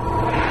right.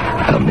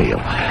 I'll kneel.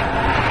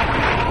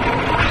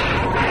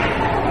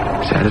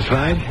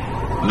 Satisfied?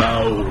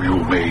 Now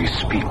you may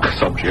speak,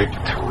 subject.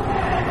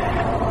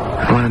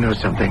 I want to know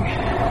something.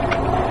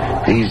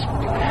 These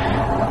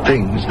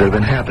things that have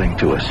been happening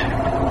to us.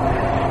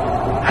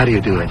 How do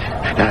you do it?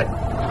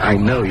 I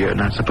know you're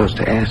not supposed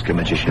to ask a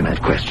magician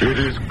that question. It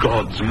is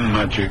God's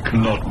magic,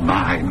 not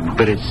mine.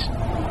 But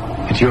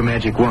it's your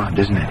magic wand,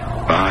 isn't it?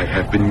 I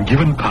have been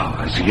given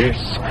powers, yes.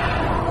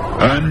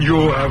 And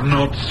you have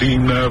not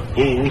seen their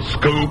full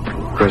scope.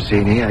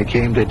 Corsini, I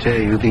came to tell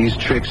you these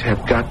tricks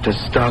have got to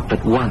stop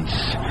at once.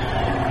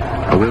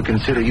 Or we'll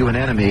consider you an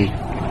enemy.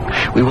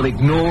 We will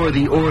ignore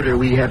the order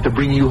we have to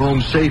bring you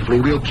home safely.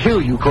 We'll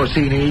kill you,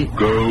 Corsini.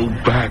 Go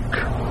back,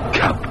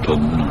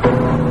 Captain.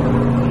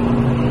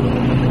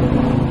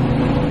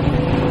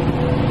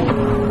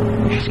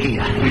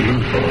 Skia,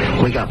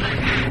 wake up.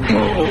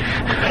 Oh.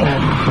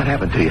 What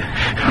happened to you?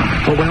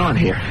 What went on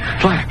here?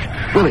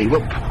 Flack, Willie,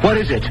 what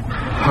is it?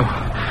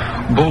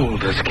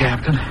 Boulders,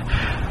 Captain.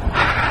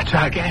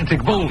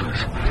 Gigantic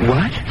boulders.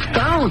 What?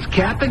 Stones,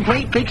 Captain.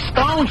 Great big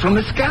stones from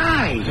the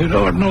sky. The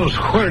Lord knows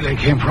where they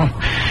came from.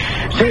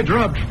 They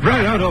dropped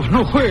right out of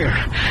nowhere.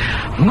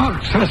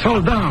 Knocked us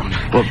all down.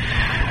 Well,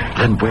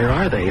 then where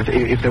are they?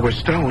 If there were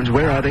stones,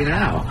 where are they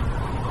now?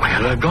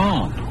 Well, they're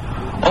gone.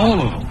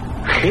 All of them.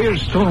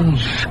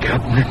 Hailstones,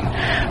 Captain.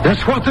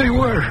 That's what they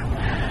were.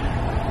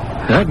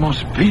 That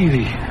must be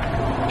the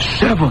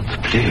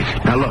 7th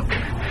plague. Now look,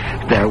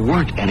 there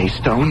weren't any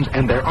stones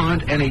and there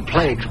aren't any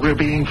plagues. We're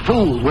being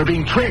fooled. We're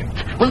being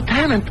tricked.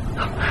 Lieutenant,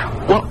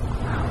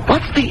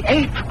 what's the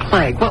 8th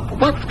plague?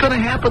 What's going to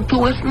happen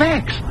to us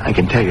next? I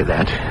can tell you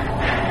that.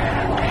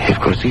 If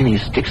Corsini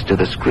sticks to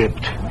the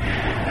script,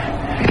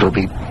 it'll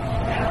be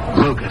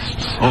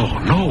locusts. Oh,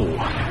 no.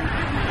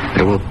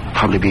 There will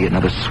probably be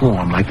another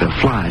swarm like the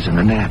flies and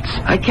the gnats.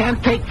 I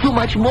can't take too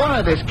much more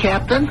of this,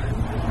 Captain.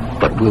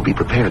 But we'll be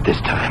prepared this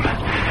time.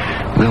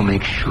 We'll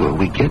make sure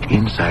we get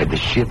inside the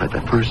ship at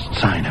the first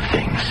sign of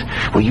things.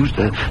 We'll use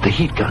the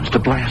heat guns to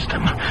blast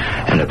them.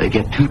 And if they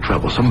get too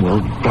troublesome,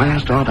 we'll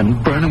blast off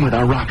and burn them with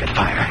our rocket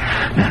fire.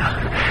 Now,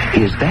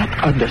 is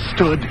that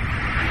understood?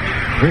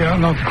 We are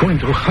not going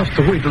to have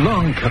to wait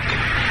long, Captain.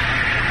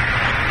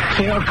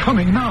 They are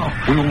coming now.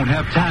 We won't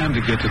have time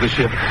to get to the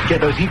ship.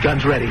 Get those heat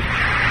guns ready.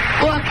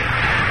 Look!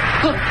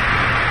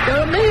 There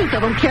are millions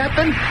of them,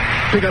 Captain.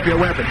 Pick up your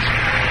weapons.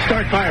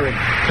 Start firing.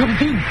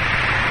 Captain,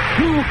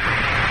 look!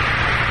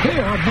 They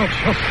are not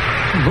just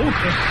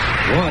locusts.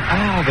 What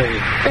are they?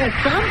 They're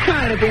some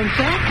kind of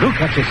insect. Look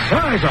at the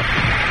size of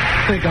them.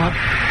 They got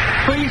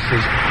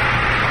faces.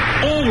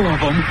 All of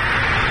them.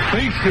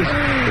 Faces.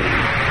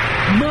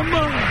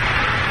 Mama!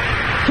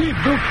 He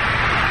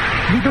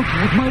look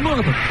like my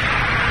mother.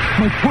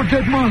 My poor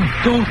dead mom,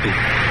 Dorothy.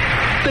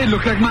 They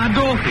look like my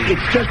Dorothy.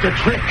 It's just a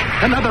trick.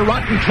 Another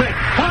rotten trick.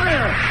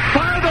 Fire!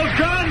 Fire those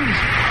guns!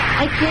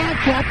 I can't,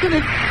 Captain.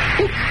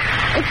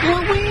 It's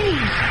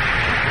Louise.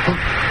 Oh,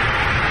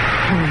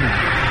 no.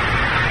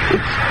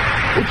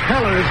 It's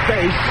Heller's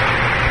base.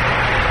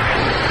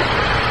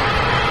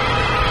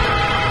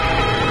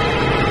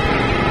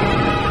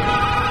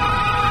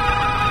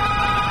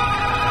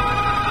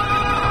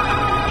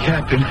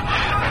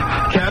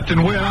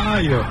 Captain, where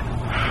are you?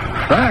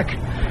 Back.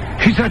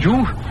 Is that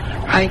you?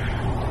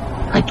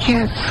 I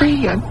can't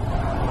see.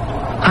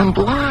 I'm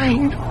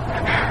blind.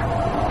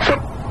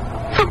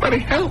 Somebody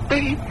help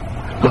me.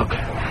 Look,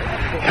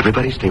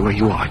 everybody stay where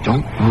you are.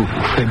 Don't move.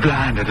 They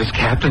blinded us,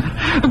 Captain.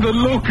 The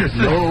locusts.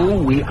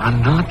 No, we are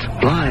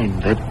not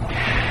blind. There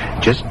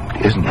just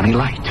isn't any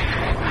light.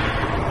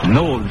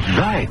 No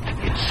light?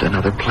 It's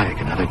another plague,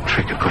 another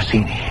trick of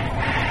Corsini.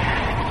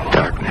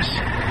 Darkness.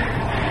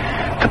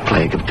 The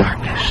plague of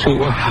darkness.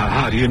 Oh,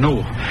 how do you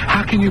know?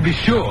 How can you be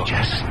sure?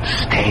 Just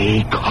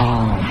stay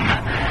calm.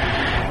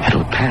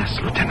 It'll pass,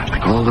 Lieutenant,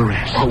 like all the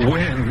rest. Oh,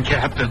 when,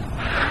 Captain?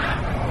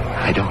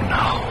 I don't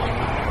know.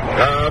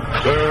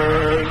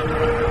 Captain!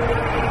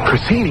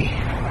 Corsini!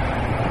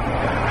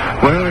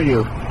 Where are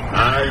you?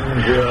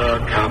 I'm here,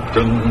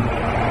 Captain.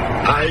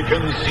 I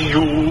can see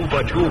you,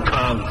 but you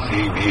can't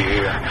see me.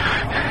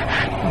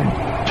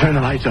 Turn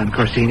the lights on,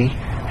 Corsini.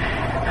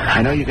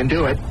 I know you can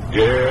do it.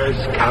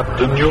 Yes,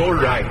 Captain, you're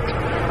right.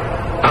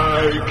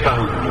 I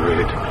can do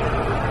it.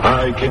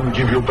 I can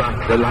give you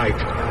back the light.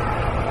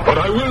 But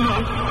I will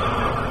not.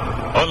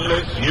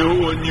 Unless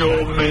you and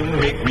your men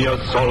make me a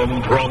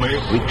solemn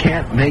promise. We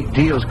can't make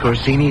deals,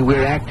 Corsini.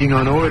 We're acting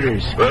on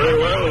orders. Very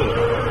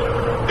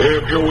well.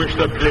 If you wish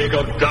the plague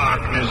of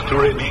darkness to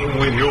remain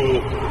with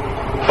you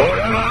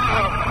forever.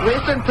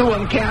 Listen to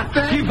him,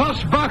 Captain. Give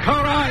us back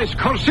our eyes,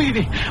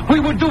 Corsini. We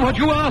will do what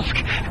you ask.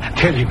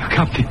 Tell him,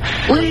 Captain.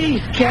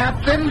 Please,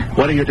 Captain.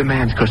 What are your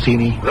demands,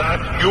 Corsini?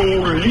 That you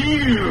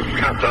leave,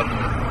 Captain.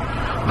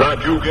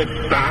 that you get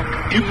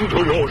back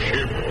into your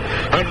ship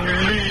and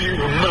leave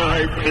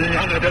my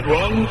planet at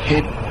once?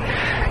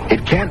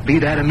 It can't be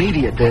that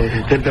immediate.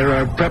 There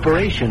are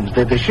preparations.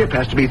 The ship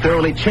has to be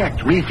thoroughly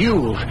checked,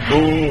 refueled.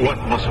 Do what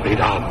must be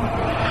done,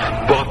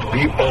 but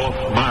be off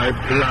my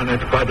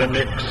planet by the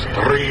next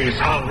 3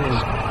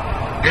 suns.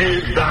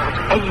 Is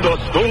that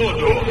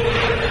understood?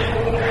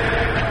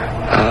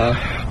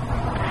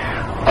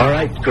 All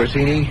right,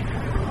 Corsini.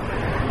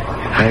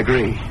 I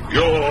agree.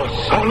 Your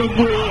solemn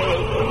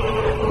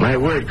word. My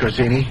word,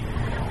 Corsini.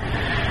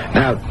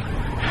 Now,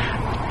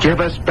 give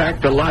us back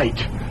the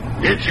light.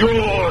 It's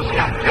yours,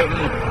 Captain.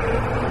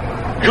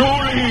 You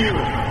leave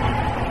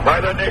by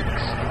the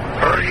next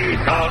 3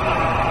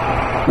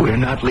 suns. We're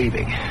not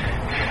leaving.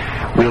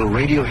 We'll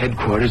radio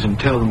headquarters and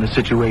tell them the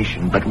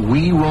situation, but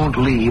we won't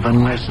leave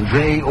unless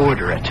they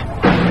order it.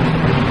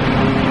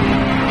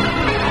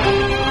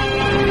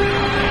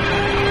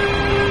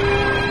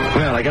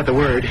 Well, I got the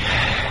word.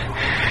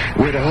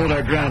 We're to hold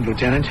our ground,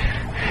 Lieutenant,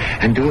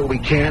 and do what we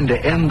can to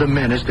end the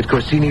menace that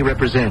Corsini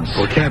represents.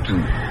 Well,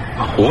 Captain,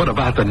 what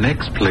about the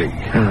next plague?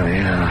 Oh,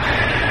 yeah.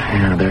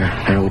 Yeah,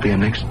 there will be a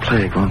next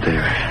plague, won't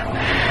there?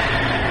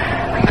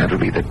 That'll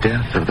be the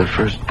death of the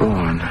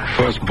firstborn.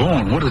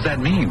 Firstborn? What does that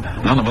mean?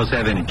 None of us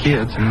have any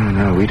kids.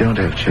 No, we don't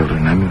have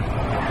children.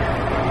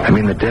 I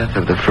mean the death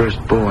of the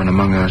firstborn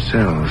among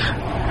ourselves.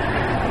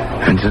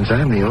 And since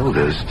I'm the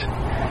oldest,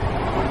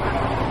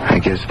 I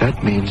guess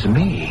that means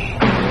me.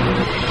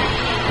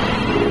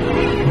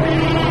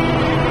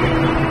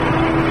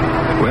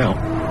 Well,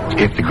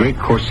 if the great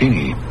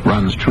Corsini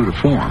runs true to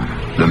form,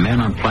 the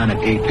men on planet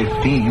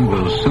A15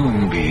 will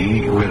soon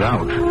be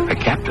without a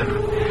captain.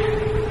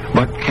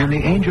 But can the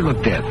angel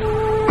of death,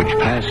 which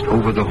passed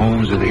over the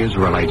homes of the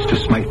Israelites to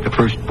smite the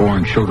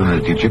firstborn children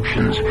of the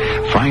Egyptians,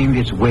 find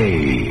its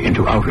way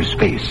into outer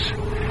space?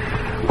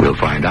 We'll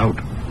find out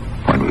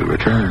when we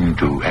return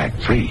to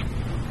Act 3.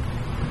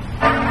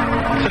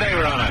 Today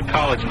we're on a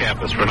college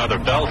campus for another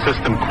Bell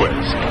System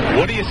quiz.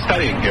 What are you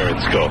studying here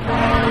at school?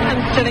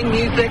 I'm studying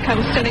music.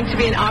 I'm studying to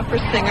be an opera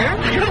singer.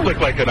 You don't look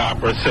like an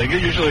opera singer.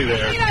 Usually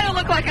there. You know, I don't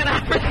look like an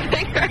opera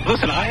singer.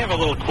 Listen, I have a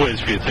little quiz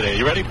for you today.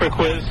 You ready for a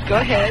quiz? Go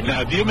ahead.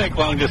 Now, do you make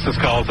long-distance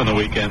calls on the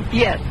weekend?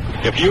 Yes.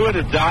 If you were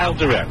to dial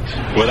direct,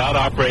 without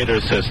operator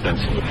assistance,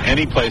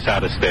 any place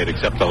out of state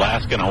except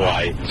Alaska and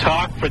Hawaii,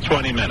 talk for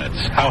 20 minutes,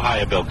 how high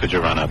a bill could you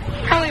run up?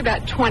 Probably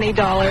about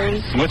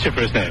 $20. What's your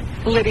first name?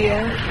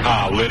 Lydia.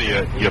 Ah,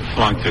 Lydia, you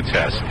flunked the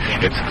test.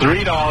 It's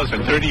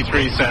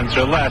 $3.33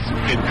 or less,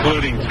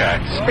 including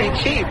tax. Pretty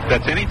cheap.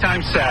 That's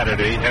anytime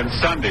Saturday and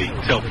Sunday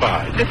till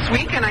 5. This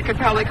weekend I could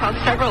probably call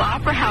several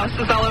opera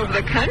houses all over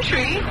the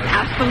country,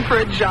 ask them for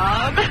a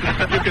job.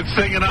 You could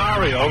sing an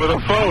aria over the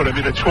phone. I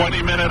mean, a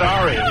 20-minute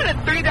aria.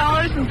 At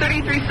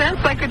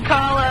 $3.33 I could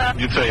call...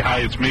 You'd say, hi,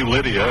 it's me,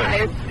 Lydia.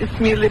 Hi, it's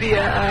me,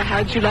 Lydia.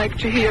 How'd you like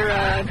to hear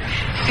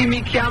Si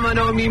mi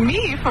chiamano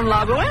Mimi from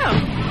La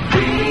Boheme?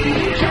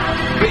 Reach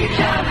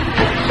out,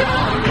 touch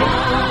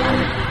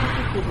someone.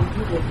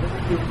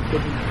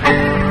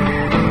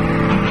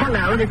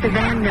 Hello, this is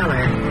Ann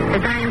Miller.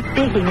 As I am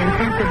speaking,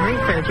 intensive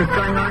research is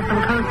going on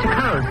from coast to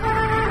coast.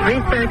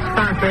 Research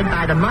sponsored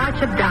by the March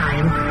of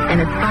Dimes in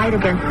its fight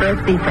against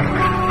birth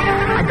defects.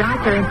 A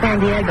doctor in San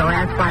Diego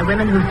asked why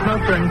women who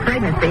smoke during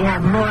pregnancy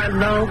have more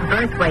low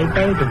birth weight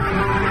babies.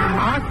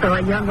 Also,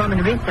 a young woman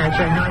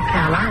researcher in North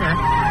Carolina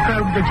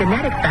probes the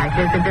genetic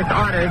factors of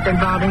disorders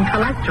involving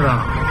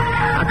cholesterol.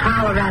 A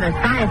Colorado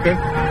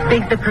scientist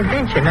seeks the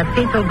prevention of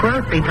fetal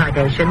growth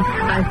retardation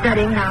by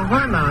studying how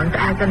hormones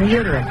act on the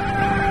uterus.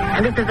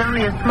 And this is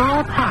only a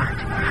small part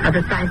of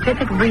the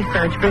scientific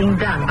research being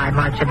done by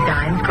March of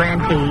Dimes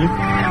grantees,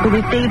 who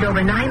received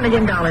over $9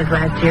 million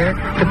last year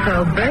to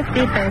probe birth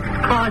defects,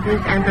 causes,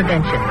 and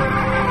prevention.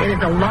 It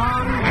is a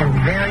long and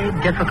very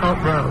difficult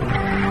road,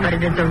 but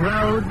it is a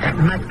road that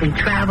must be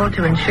traveled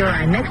to ensure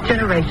our next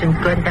generation's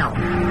good health.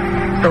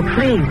 So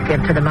please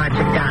give to the March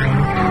of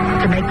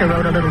Dimes to make the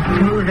road a little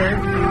smoother,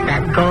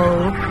 that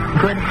goal,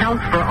 good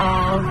health for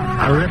all,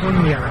 a little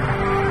nearer.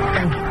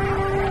 Thank you.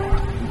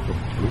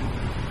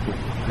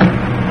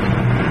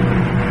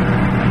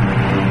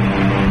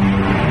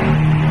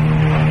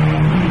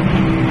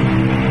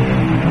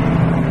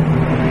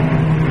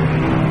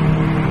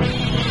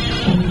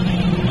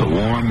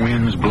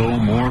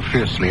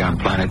 Fiercely on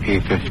planet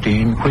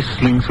A15,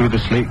 whistling through the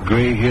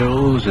slate-gray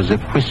hills as if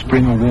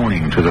whispering a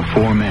warning to the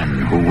 4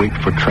 men who wait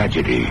for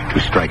tragedy to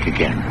strike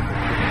again.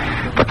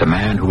 But the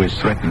man who is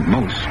threatened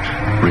most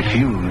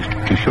refused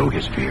to show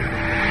his fear.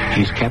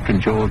 He's Captain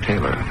Joel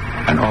Taylor,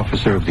 an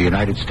officer of the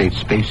United States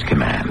Space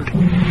Command.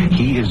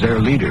 He is their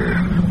leader,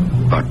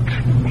 but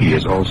he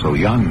is also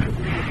young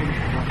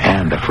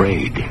and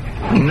afraid.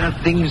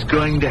 Nothing's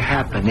going to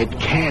happen. It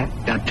can't.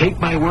 Now, take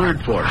my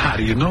word for it. How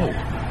do you know?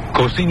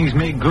 Corsini's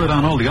made good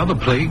on all the other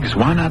plagues.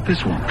 Why not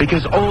this one?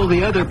 Because all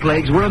the other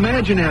plagues were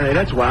imaginary.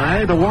 That's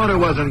why. The water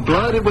wasn't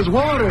blood. It was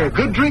water.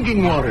 Good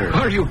drinking water.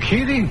 Are you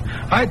kidding?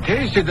 I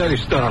tasted that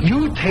stuff.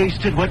 You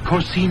tasted what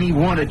Corsini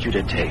wanted you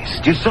to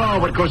taste. You saw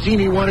what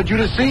Corsini wanted you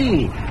to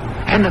see.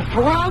 And the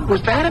frog,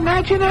 was that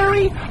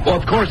imaginary? Well,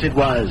 of course it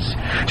was.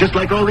 Just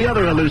like all the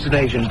other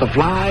hallucinations. The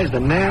flies,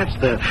 the gnats,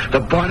 the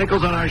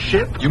barnacles on our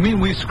ship. You mean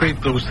we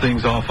scraped those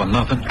things off for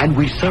nothing? And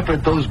we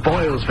suffered those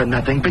boils for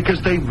nothing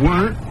because they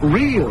weren't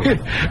real.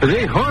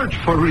 They hurt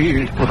for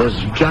real. Well,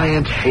 those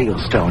giant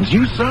hailstones.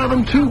 You saw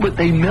them too, but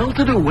they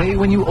melted away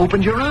when you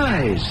opened your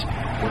eyes.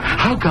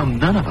 How come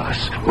none of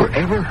us were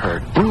ever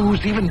hurt,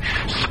 bruised, even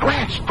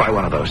scratched by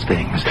one of those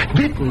things?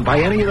 Bitten by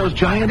any of those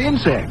giant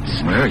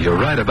insects? Well, you're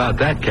right about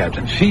that,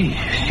 Captain. See,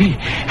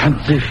 and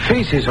the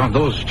faces on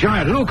those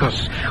giant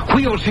locusts.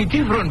 We all see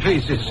different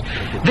faces.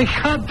 They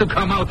had to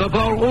come out of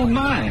our own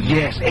minds.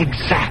 Yes,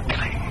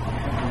 exactly.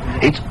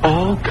 It's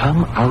all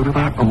come out of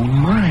our own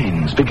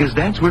minds, because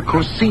that's where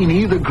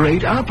Corsini the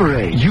Great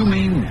operates. You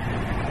mean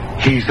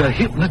he's a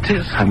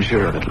hypnotist? I'm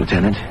sure of it,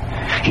 Lieutenant.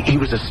 He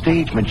was a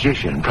stage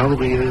magician,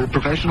 probably a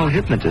professional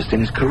hypnotist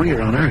in his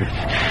career on Earth.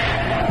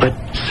 But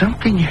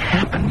something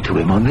happened to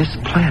him on this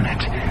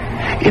planet.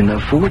 In the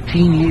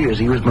 14 years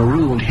he was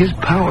marooned, his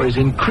powers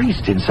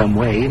increased in some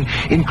way, and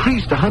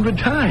increased 100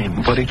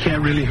 times. But he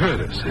can't really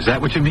hurt us. Is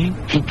that what you mean?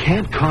 He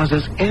can't cause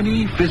us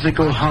any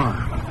physical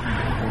harm.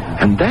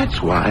 And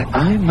that's why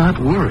I'm not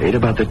worried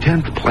about the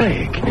 10th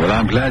plague. Well,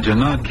 I'm glad you're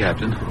not,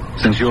 Captain,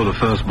 since you're the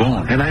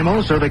firstborn. And I'm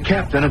also the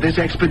captain of this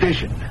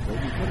expedition.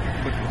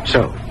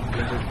 So,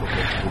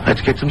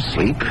 let's get some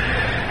sleep,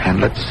 and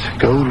let's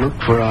go look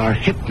for our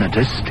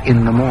hypnotist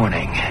in the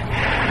morning.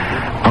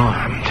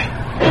 Armed.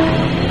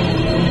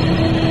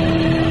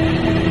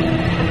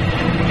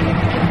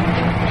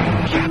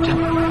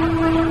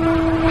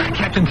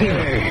 Captain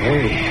Taylor.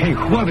 Hey,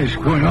 what is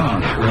going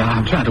on? Well,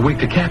 I'm trying to wake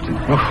the captain.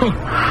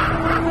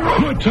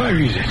 What time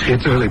is it?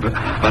 It's early, but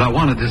I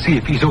wanted to see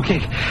if he's okay.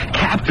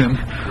 Captain,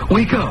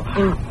 wake up.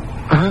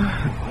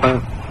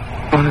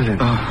 What is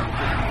it?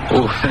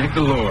 Oh, thank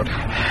the Lord.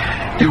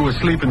 You were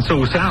sleeping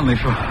so soundly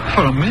for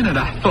a minute,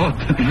 I thought...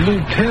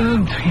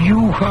 Lieutenant,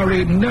 you are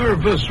a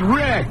nervous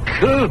wreck.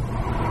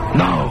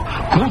 Now,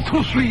 go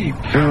to sleep.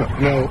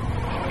 No.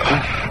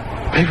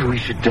 Maybe we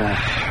should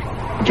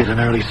get an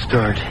early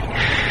start.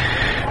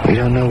 We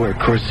don't know where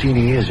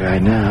Corsini is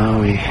right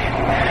now. We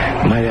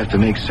might have to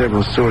make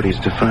several sorties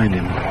to find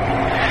him.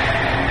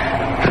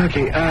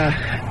 Okay,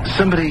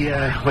 somebody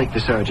wake the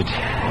sergeant.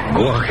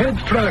 Go ahead,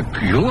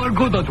 Track. You are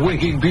good at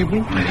waking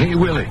people. Hey,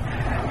 Willie.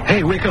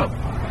 Hey, wake up.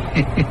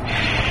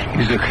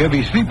 He's a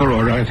heavy sleeper,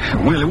 all right.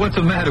 Willie, what's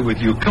the matter with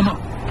you? Come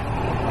on.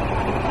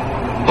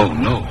 Oh,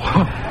 no.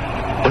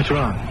 What's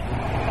wrong?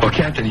 Oh,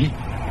 Captain,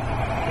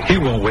 he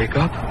won't wake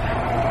up.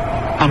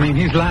 I mean,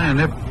 he's lying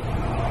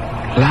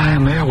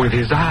there with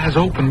his eyes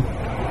open,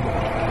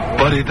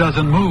 but he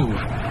doesn't move.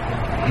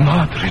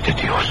 Madre de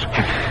Dios.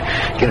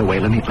 Get away.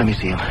 Let me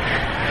see him.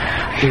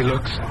 He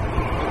looks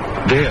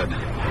dead.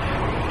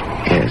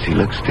 Yes, he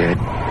looks dead.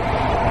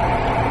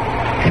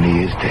 And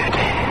he is dead.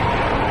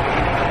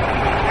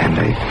 And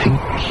I think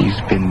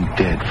he's been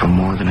dead for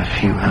more than a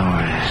few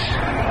hours.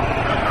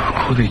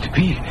 Could it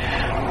be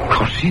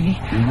Corsini?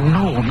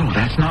 No,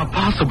 that's not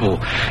possible.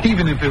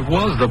 Even if it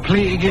was the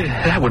plague,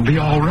 that would be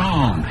all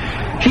wrong.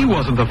 He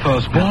wasn't the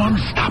firstborn.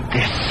 Stop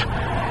this.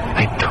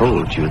 I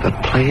told you, the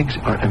plagues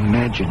are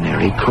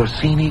imaginary.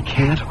 Corsini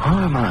can't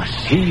harm us.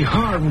 He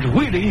harmed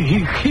Willie.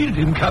 He killed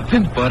him,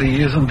 Captain. But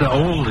he isn't the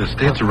oldest.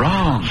 It's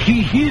wrong.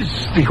 He is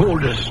the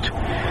oldest.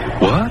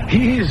 What?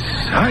 He is.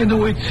 I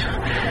know it.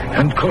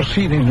 And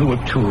Corsini knew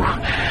it too.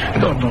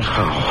 God knows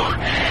how.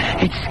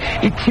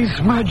 It is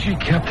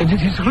magic, Captain.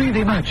 It is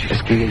really magic.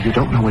 Esquilla, you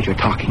don't know what you're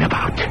talking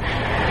about.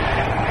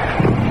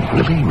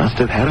 Willie must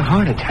have had a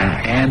heart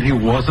attack. And he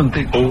wasn't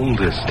the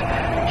oldest.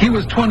 He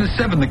was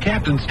 27. The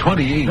captain's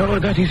 28. No,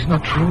 that is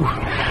not true.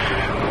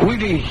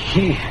 Willie,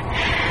 he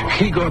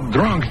got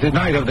drunk the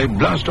night of the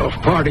blast-off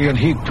party, and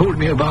he told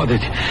me about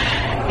it.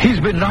 He's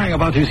been lying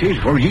about his age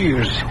for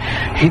years.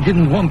 He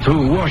didn't want to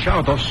wash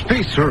out of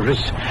space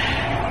service.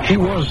 He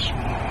was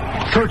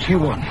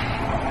 31.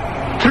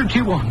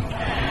 31.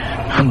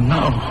 And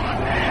now,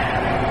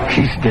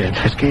 he's dead.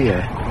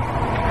 Esquilla,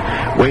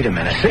 wait a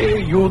minute.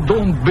 Say you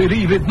don't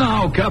believe it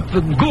now,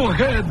 Captain. Go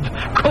ahead.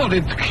 Call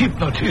it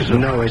hypnotism.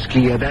 No,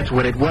 Esquilla, that's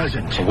what it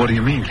wasn't. What do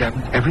you mean,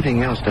 Captain?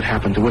 Everything else that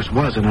happened to us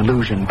was an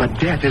illusion, but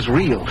death is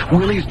real.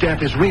 Willie's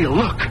death is real.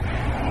 Look.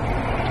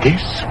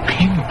 This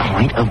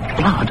pinpoint of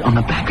blood on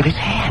the back of his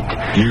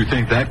head. You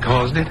think that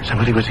caused it?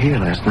 Somebody was here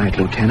last night,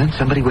 Lieutenant.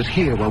 Somebody was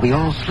here while we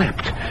all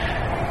slept.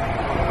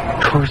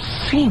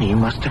 Corsini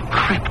must have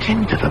crept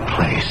into the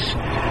place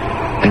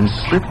and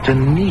slipped a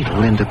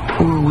needle into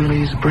poor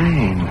Willie's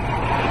brain.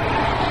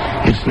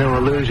 It's no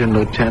illusion,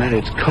 Lieutenant.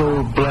 It's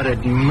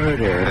cold-blooded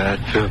murder.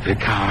 That filthy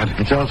card.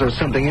 It's also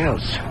something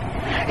else.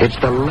 It's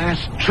the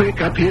last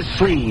trick up his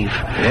sleeve.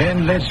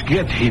 Then let's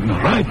get him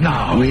right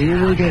now.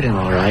 We'll get him,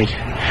 all right.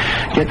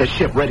 Get the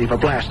ship ready for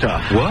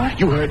blastoff. What?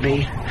 You heard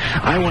me.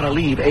 I want to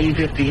leave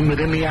A-15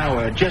 within the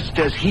hour, just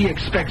as he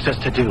expects us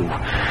to do.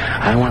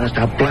 I want us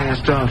to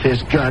blast off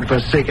this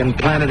godforsaken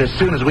planet as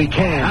soon as we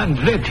can.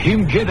 And let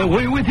him get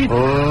away with it?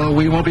 Oh,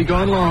 we won't be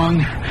gone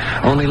long.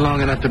 Only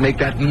long enough to make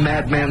that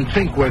madman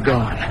think we're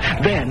gone.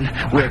 Then,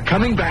 we're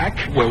coming back.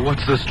 Well,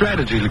 what's the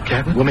strategy,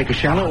 Captain? We'll make a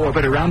shallow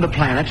orbit around the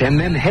planet and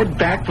then head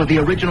back for the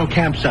original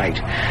campsite.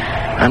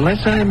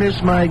 Unless I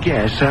miss my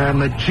guess, our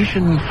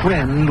magician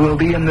friend will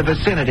be in the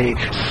vicinity,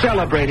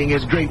 celebrating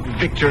his great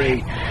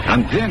victory.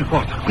 And then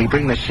what? We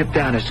bring the ship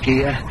down,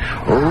 Askia.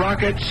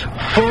 Rockets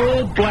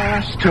full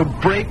blast to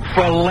break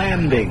for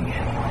landing.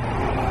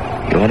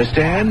 You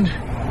understand?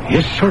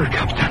 Yes, sir,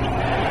 Captain.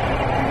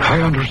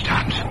 I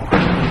understand.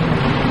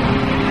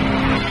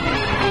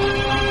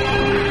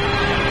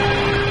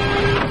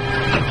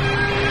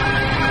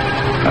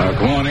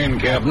 Come on in,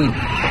 Captain.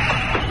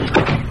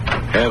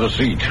 Have a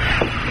seat.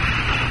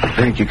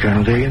 Thank you,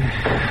 Colonel Dagan.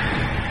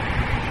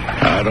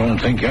 I don't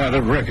think I'd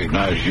have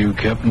recognized you,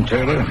 Captain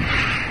Taylor,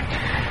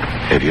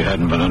 if you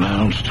hadn't been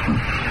announced.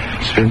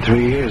 It's been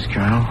 3 years,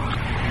 Colonel.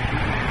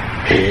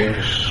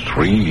 Yes,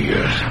 3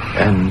 years.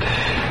 And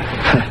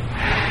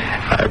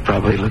I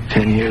probably look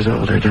 10 years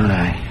older, don't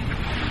I?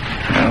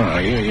 Well,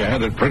 I hear you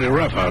had it pretty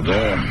rough out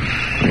there.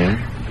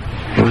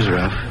 Yeah, it was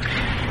rough.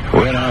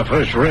 When I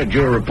first read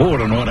your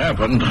report on what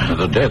happened,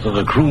 the death of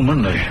the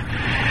crewman, the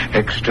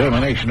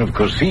extermination of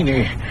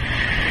Corsini,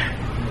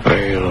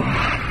 well,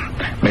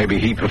 maybe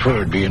he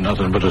preferred being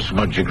nothing but a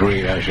smudge of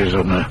gray ashes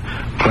on the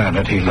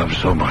planet he loved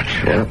so much.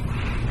 Yep.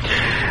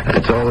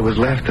 That's all that was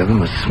left of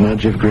him, a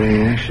smudge of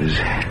gray ashes.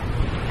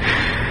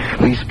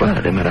 We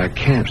spotted him at our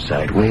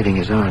campsite, waving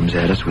his arms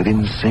at us with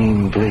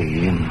insane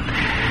glee, and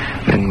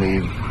then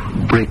we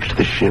braked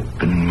the ship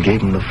and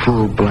gave him the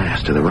full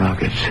blast of the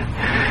rockets.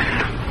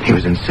 He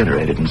was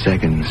incinerated in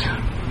seconds.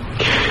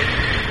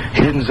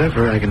 He didn't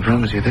suffer, I can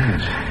promise you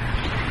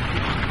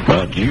that.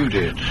 But you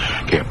did,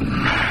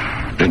 Captain,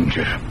 didn't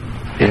you?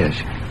 Yes.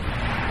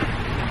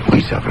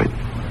 We suffered.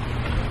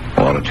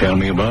 Want to tell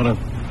me about it?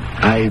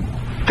 I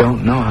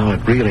don't know how it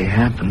really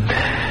happened.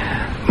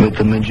 With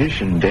the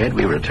magician dead,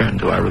 we returned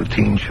to our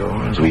routine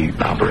chores. We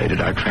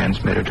operated our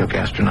transmitter, took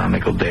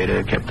astronomical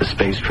data, kept the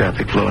space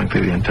traffic flowing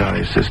through the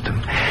entire system.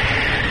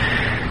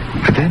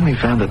 But then we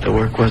found that the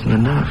work wasn't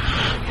enough.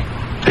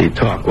 The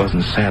talk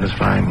wasn't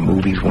satisfying.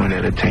 Movies weren't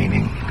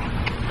entertaining.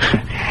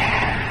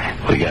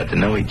 We got to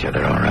know each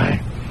other, all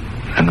right.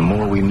 And the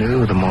more we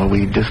knew, the more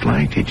we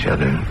disliked each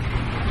other.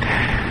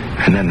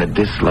 And then the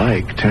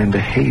dislike turned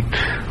to hate.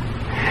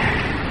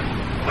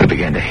 We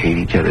began to hate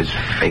each other's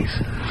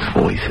faces,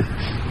 voices,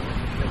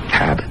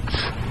 habits,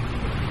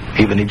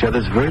 even each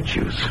other's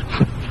virtues.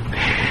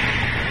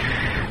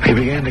 We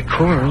began to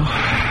quarrel.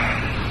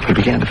 We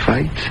began to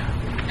fight.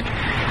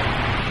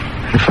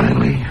 And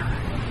finally,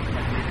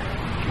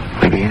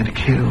 we began to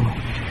kill.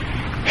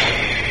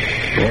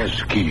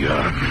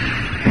 Askia.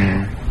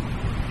 Yeah.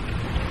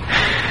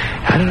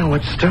 I don't know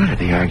what started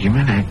the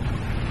argument.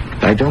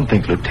 I don't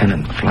think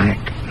Lieutenant Flack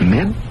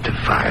meant to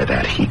fire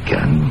that heat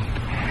gun.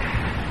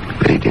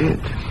 But he did.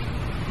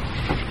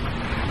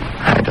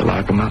 I had to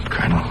lock him up,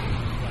 Colonel.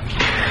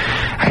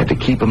 I had to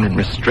keep him in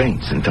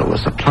restraints until the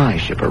supply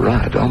ship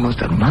arrived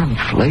almost a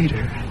month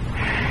later.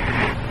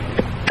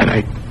 And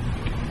I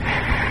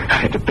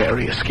had to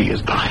bury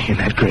Askia's body in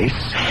that gray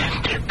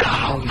sand. Dear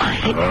God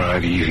Almighty. All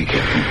right, easy,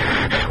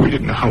 Captain. We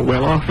didn't know how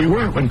well off we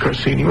were when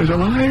Corsini was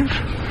alive.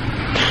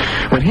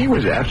 When he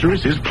was after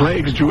us, his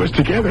plagues drew us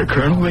together,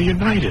 Colonel. They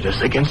united us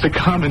against a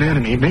common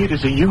enemy, made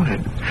us a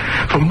unit.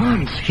 For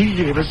months, he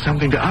gave us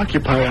something to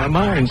occupy our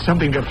minds,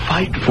 something to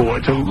fight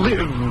for, to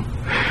live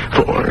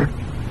for.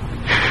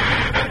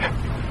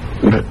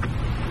 But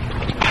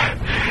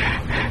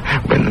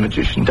when the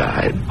magician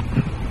died,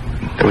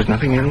 there was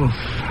nothing else.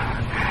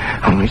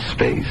 Only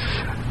space.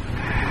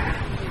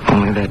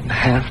 Only that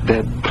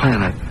half-dead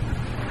planet.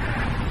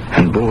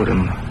 And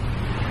boredom.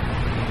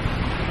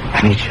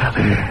 And each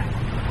other.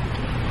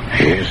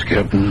 Yes,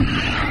 Captain.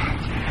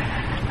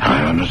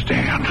 I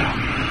understand.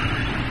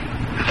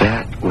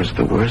 That was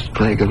the worst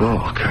plague of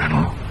all,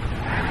 Colonel.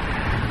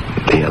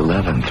 The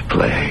 11th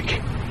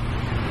plague.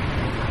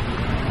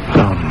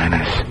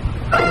 Loneliness.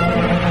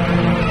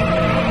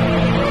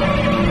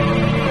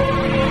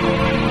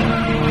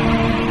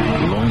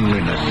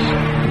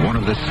 Loneliness. One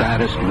of the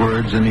saddest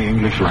words in the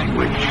English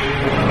language.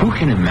 Who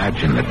can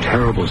imagine the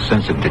terrible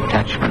sense of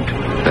detachment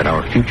that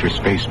our future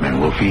spacemen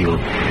will feel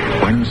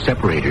when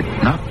separated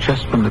not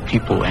just from the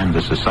people and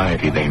the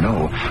society they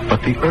know,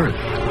 but the Earth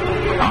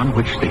on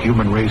which the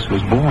human race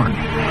was born?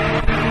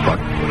 But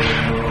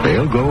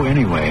they'll go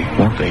anyway,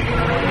 won't they?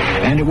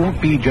 And it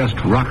won't be just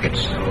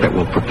rockets that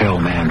will propel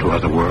man to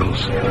other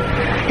worlds.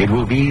 It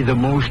will be the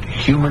most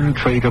human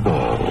trait of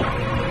all,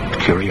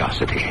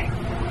 curiosity.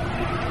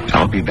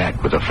 I'll be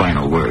back with a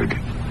final word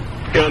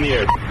You're on the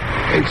air.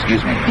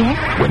 Excuse me.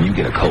 Yes? When you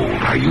get a cold,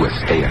 are you a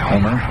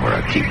stay-at-homer or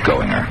a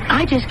keep-goinger?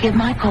 I just give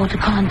my cold to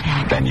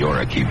Contact. Then you're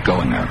a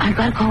keep-goinger. I've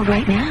got a cold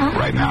right now.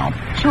 Right now?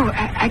 Sure,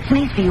 I'd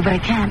sneeze for you, but I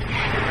can't.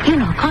 You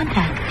know,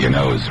 Contact. Your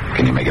nose,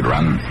 can you make it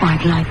run? Oh,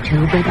 I'd like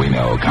to, but... We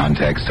know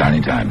Contact's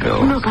tiny time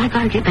pills. Look, I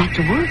gotta get back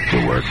to work.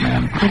 To work,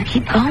 ma'am. Gotta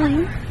keep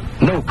going.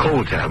 No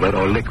cold tablet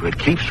or liquid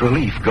keeps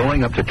relief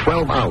going up to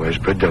 12 hours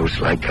per dose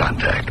like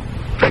Contact.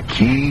 That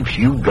keeps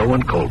you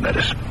going cold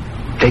medicine.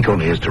 Take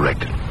only as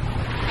directed.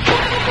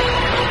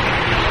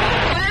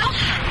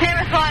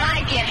 Never thought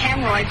I'd get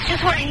hemorrhoids.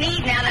 Just what I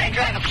need now that I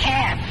drive a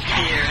cab.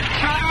 Here,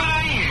 try what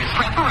I use.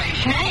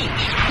 Preparation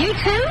H. You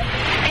too?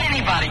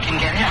 Anybody can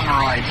get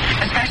hemorrhoids,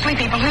 especially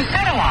people who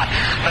sit a lot.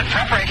 But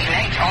Preparation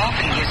H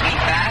often gives me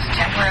fast,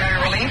 temporary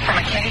relief from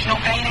occasional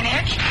pain and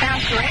itch.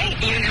 Sounds great.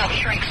 Even helps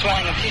shrink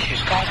swelling of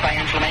tissues caused by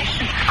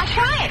inflammation. I'll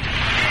try it.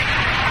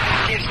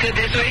 It's good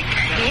this week.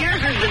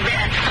 Yours is the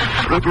best.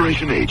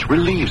 Preparation H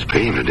relieves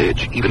pain and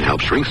itch, even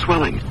helps shrink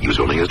swelling. Use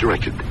only as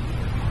directed.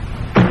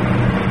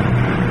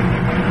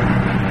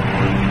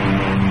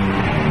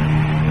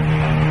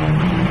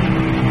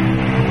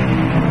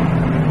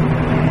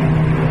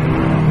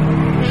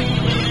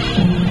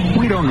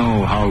 We don't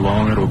know how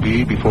long it'll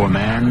be before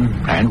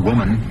man and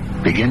woman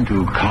begin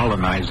to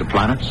colonize the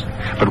planets,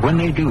 but when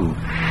they do,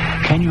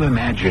 can you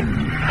imagine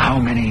how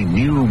many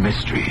new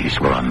mysteries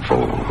will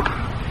unfold?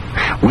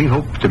 We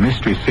hope the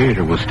Mystery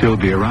Theater will still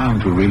be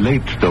around to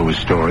relate those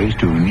stories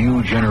to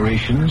new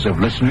generations of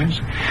listeners.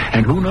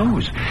 And who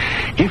knows,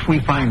 if we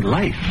find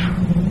life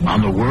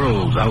on the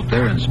worlds out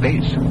there in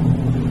space,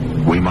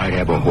 we might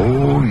have a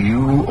whole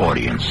new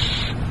audience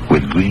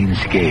with green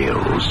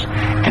scales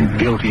and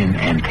built-in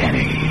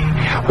antennae.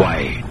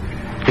 Why,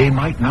 they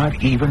might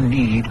not even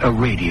need a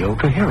radio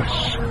to hear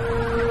us.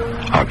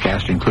 Our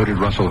cast included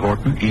Russell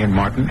Horton, Ian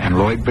Martin, and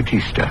Lloyd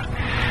Batista.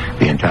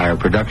 The entire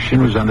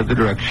production was under the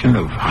direction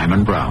of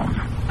Hyman Brown.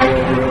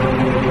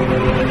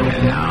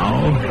 And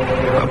now,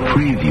 a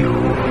preview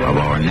of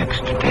our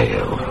next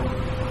tale.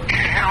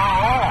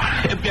 Hello?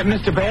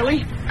 Mr.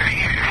 Bailey?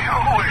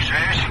 Who is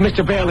this?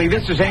 Mr. Bailey,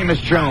 this is Amos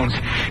Jones.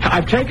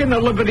 I've taken the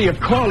liberty of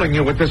calling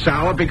you at this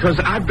hour because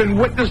I've been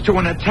witness to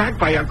an attack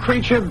by a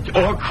creature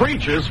or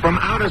creatures from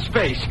outer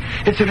space.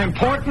 It's an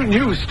important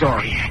news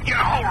story. You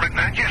hold it,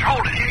 man. Just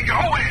hold it.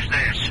 Who is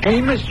this?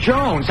 Amos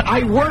Jones.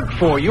 I work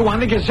for you on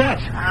the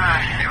Gazette.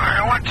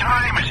 What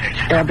time is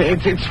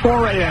it? It's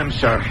 4 a.m.,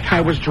 sir.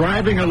 I was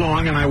driving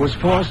along and I was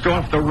forced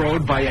off the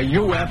road by a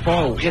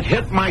UFO. It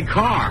hit my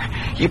car.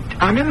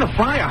 I'm in the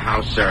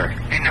firehouse, sir.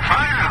 In the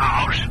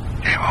firehouse?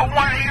 What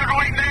are you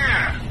doing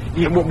there?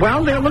 Yeah,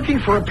 well, they're looking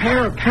for a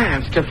pair of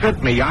pants to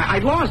fit me. I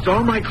lost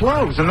all my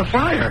clothes in the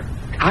fire.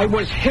 I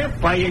was hit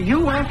by a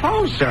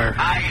UFO, sir.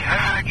 I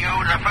heard you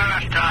the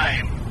first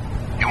time.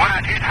 You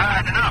weren't hit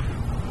hard enough.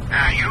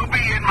 Now, you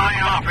be in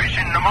my office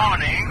in the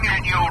morning,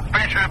 and you'd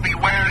better be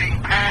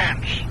wearing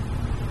pants.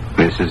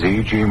 This is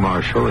E.G.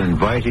 Marshall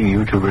inviting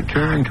you to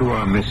return to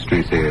our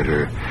Mystery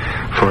Theater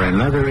for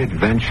another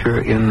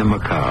adventure in the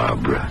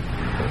macabre.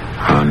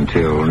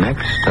 Until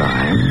next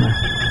time,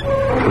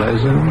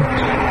 pleasant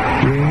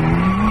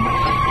dreams.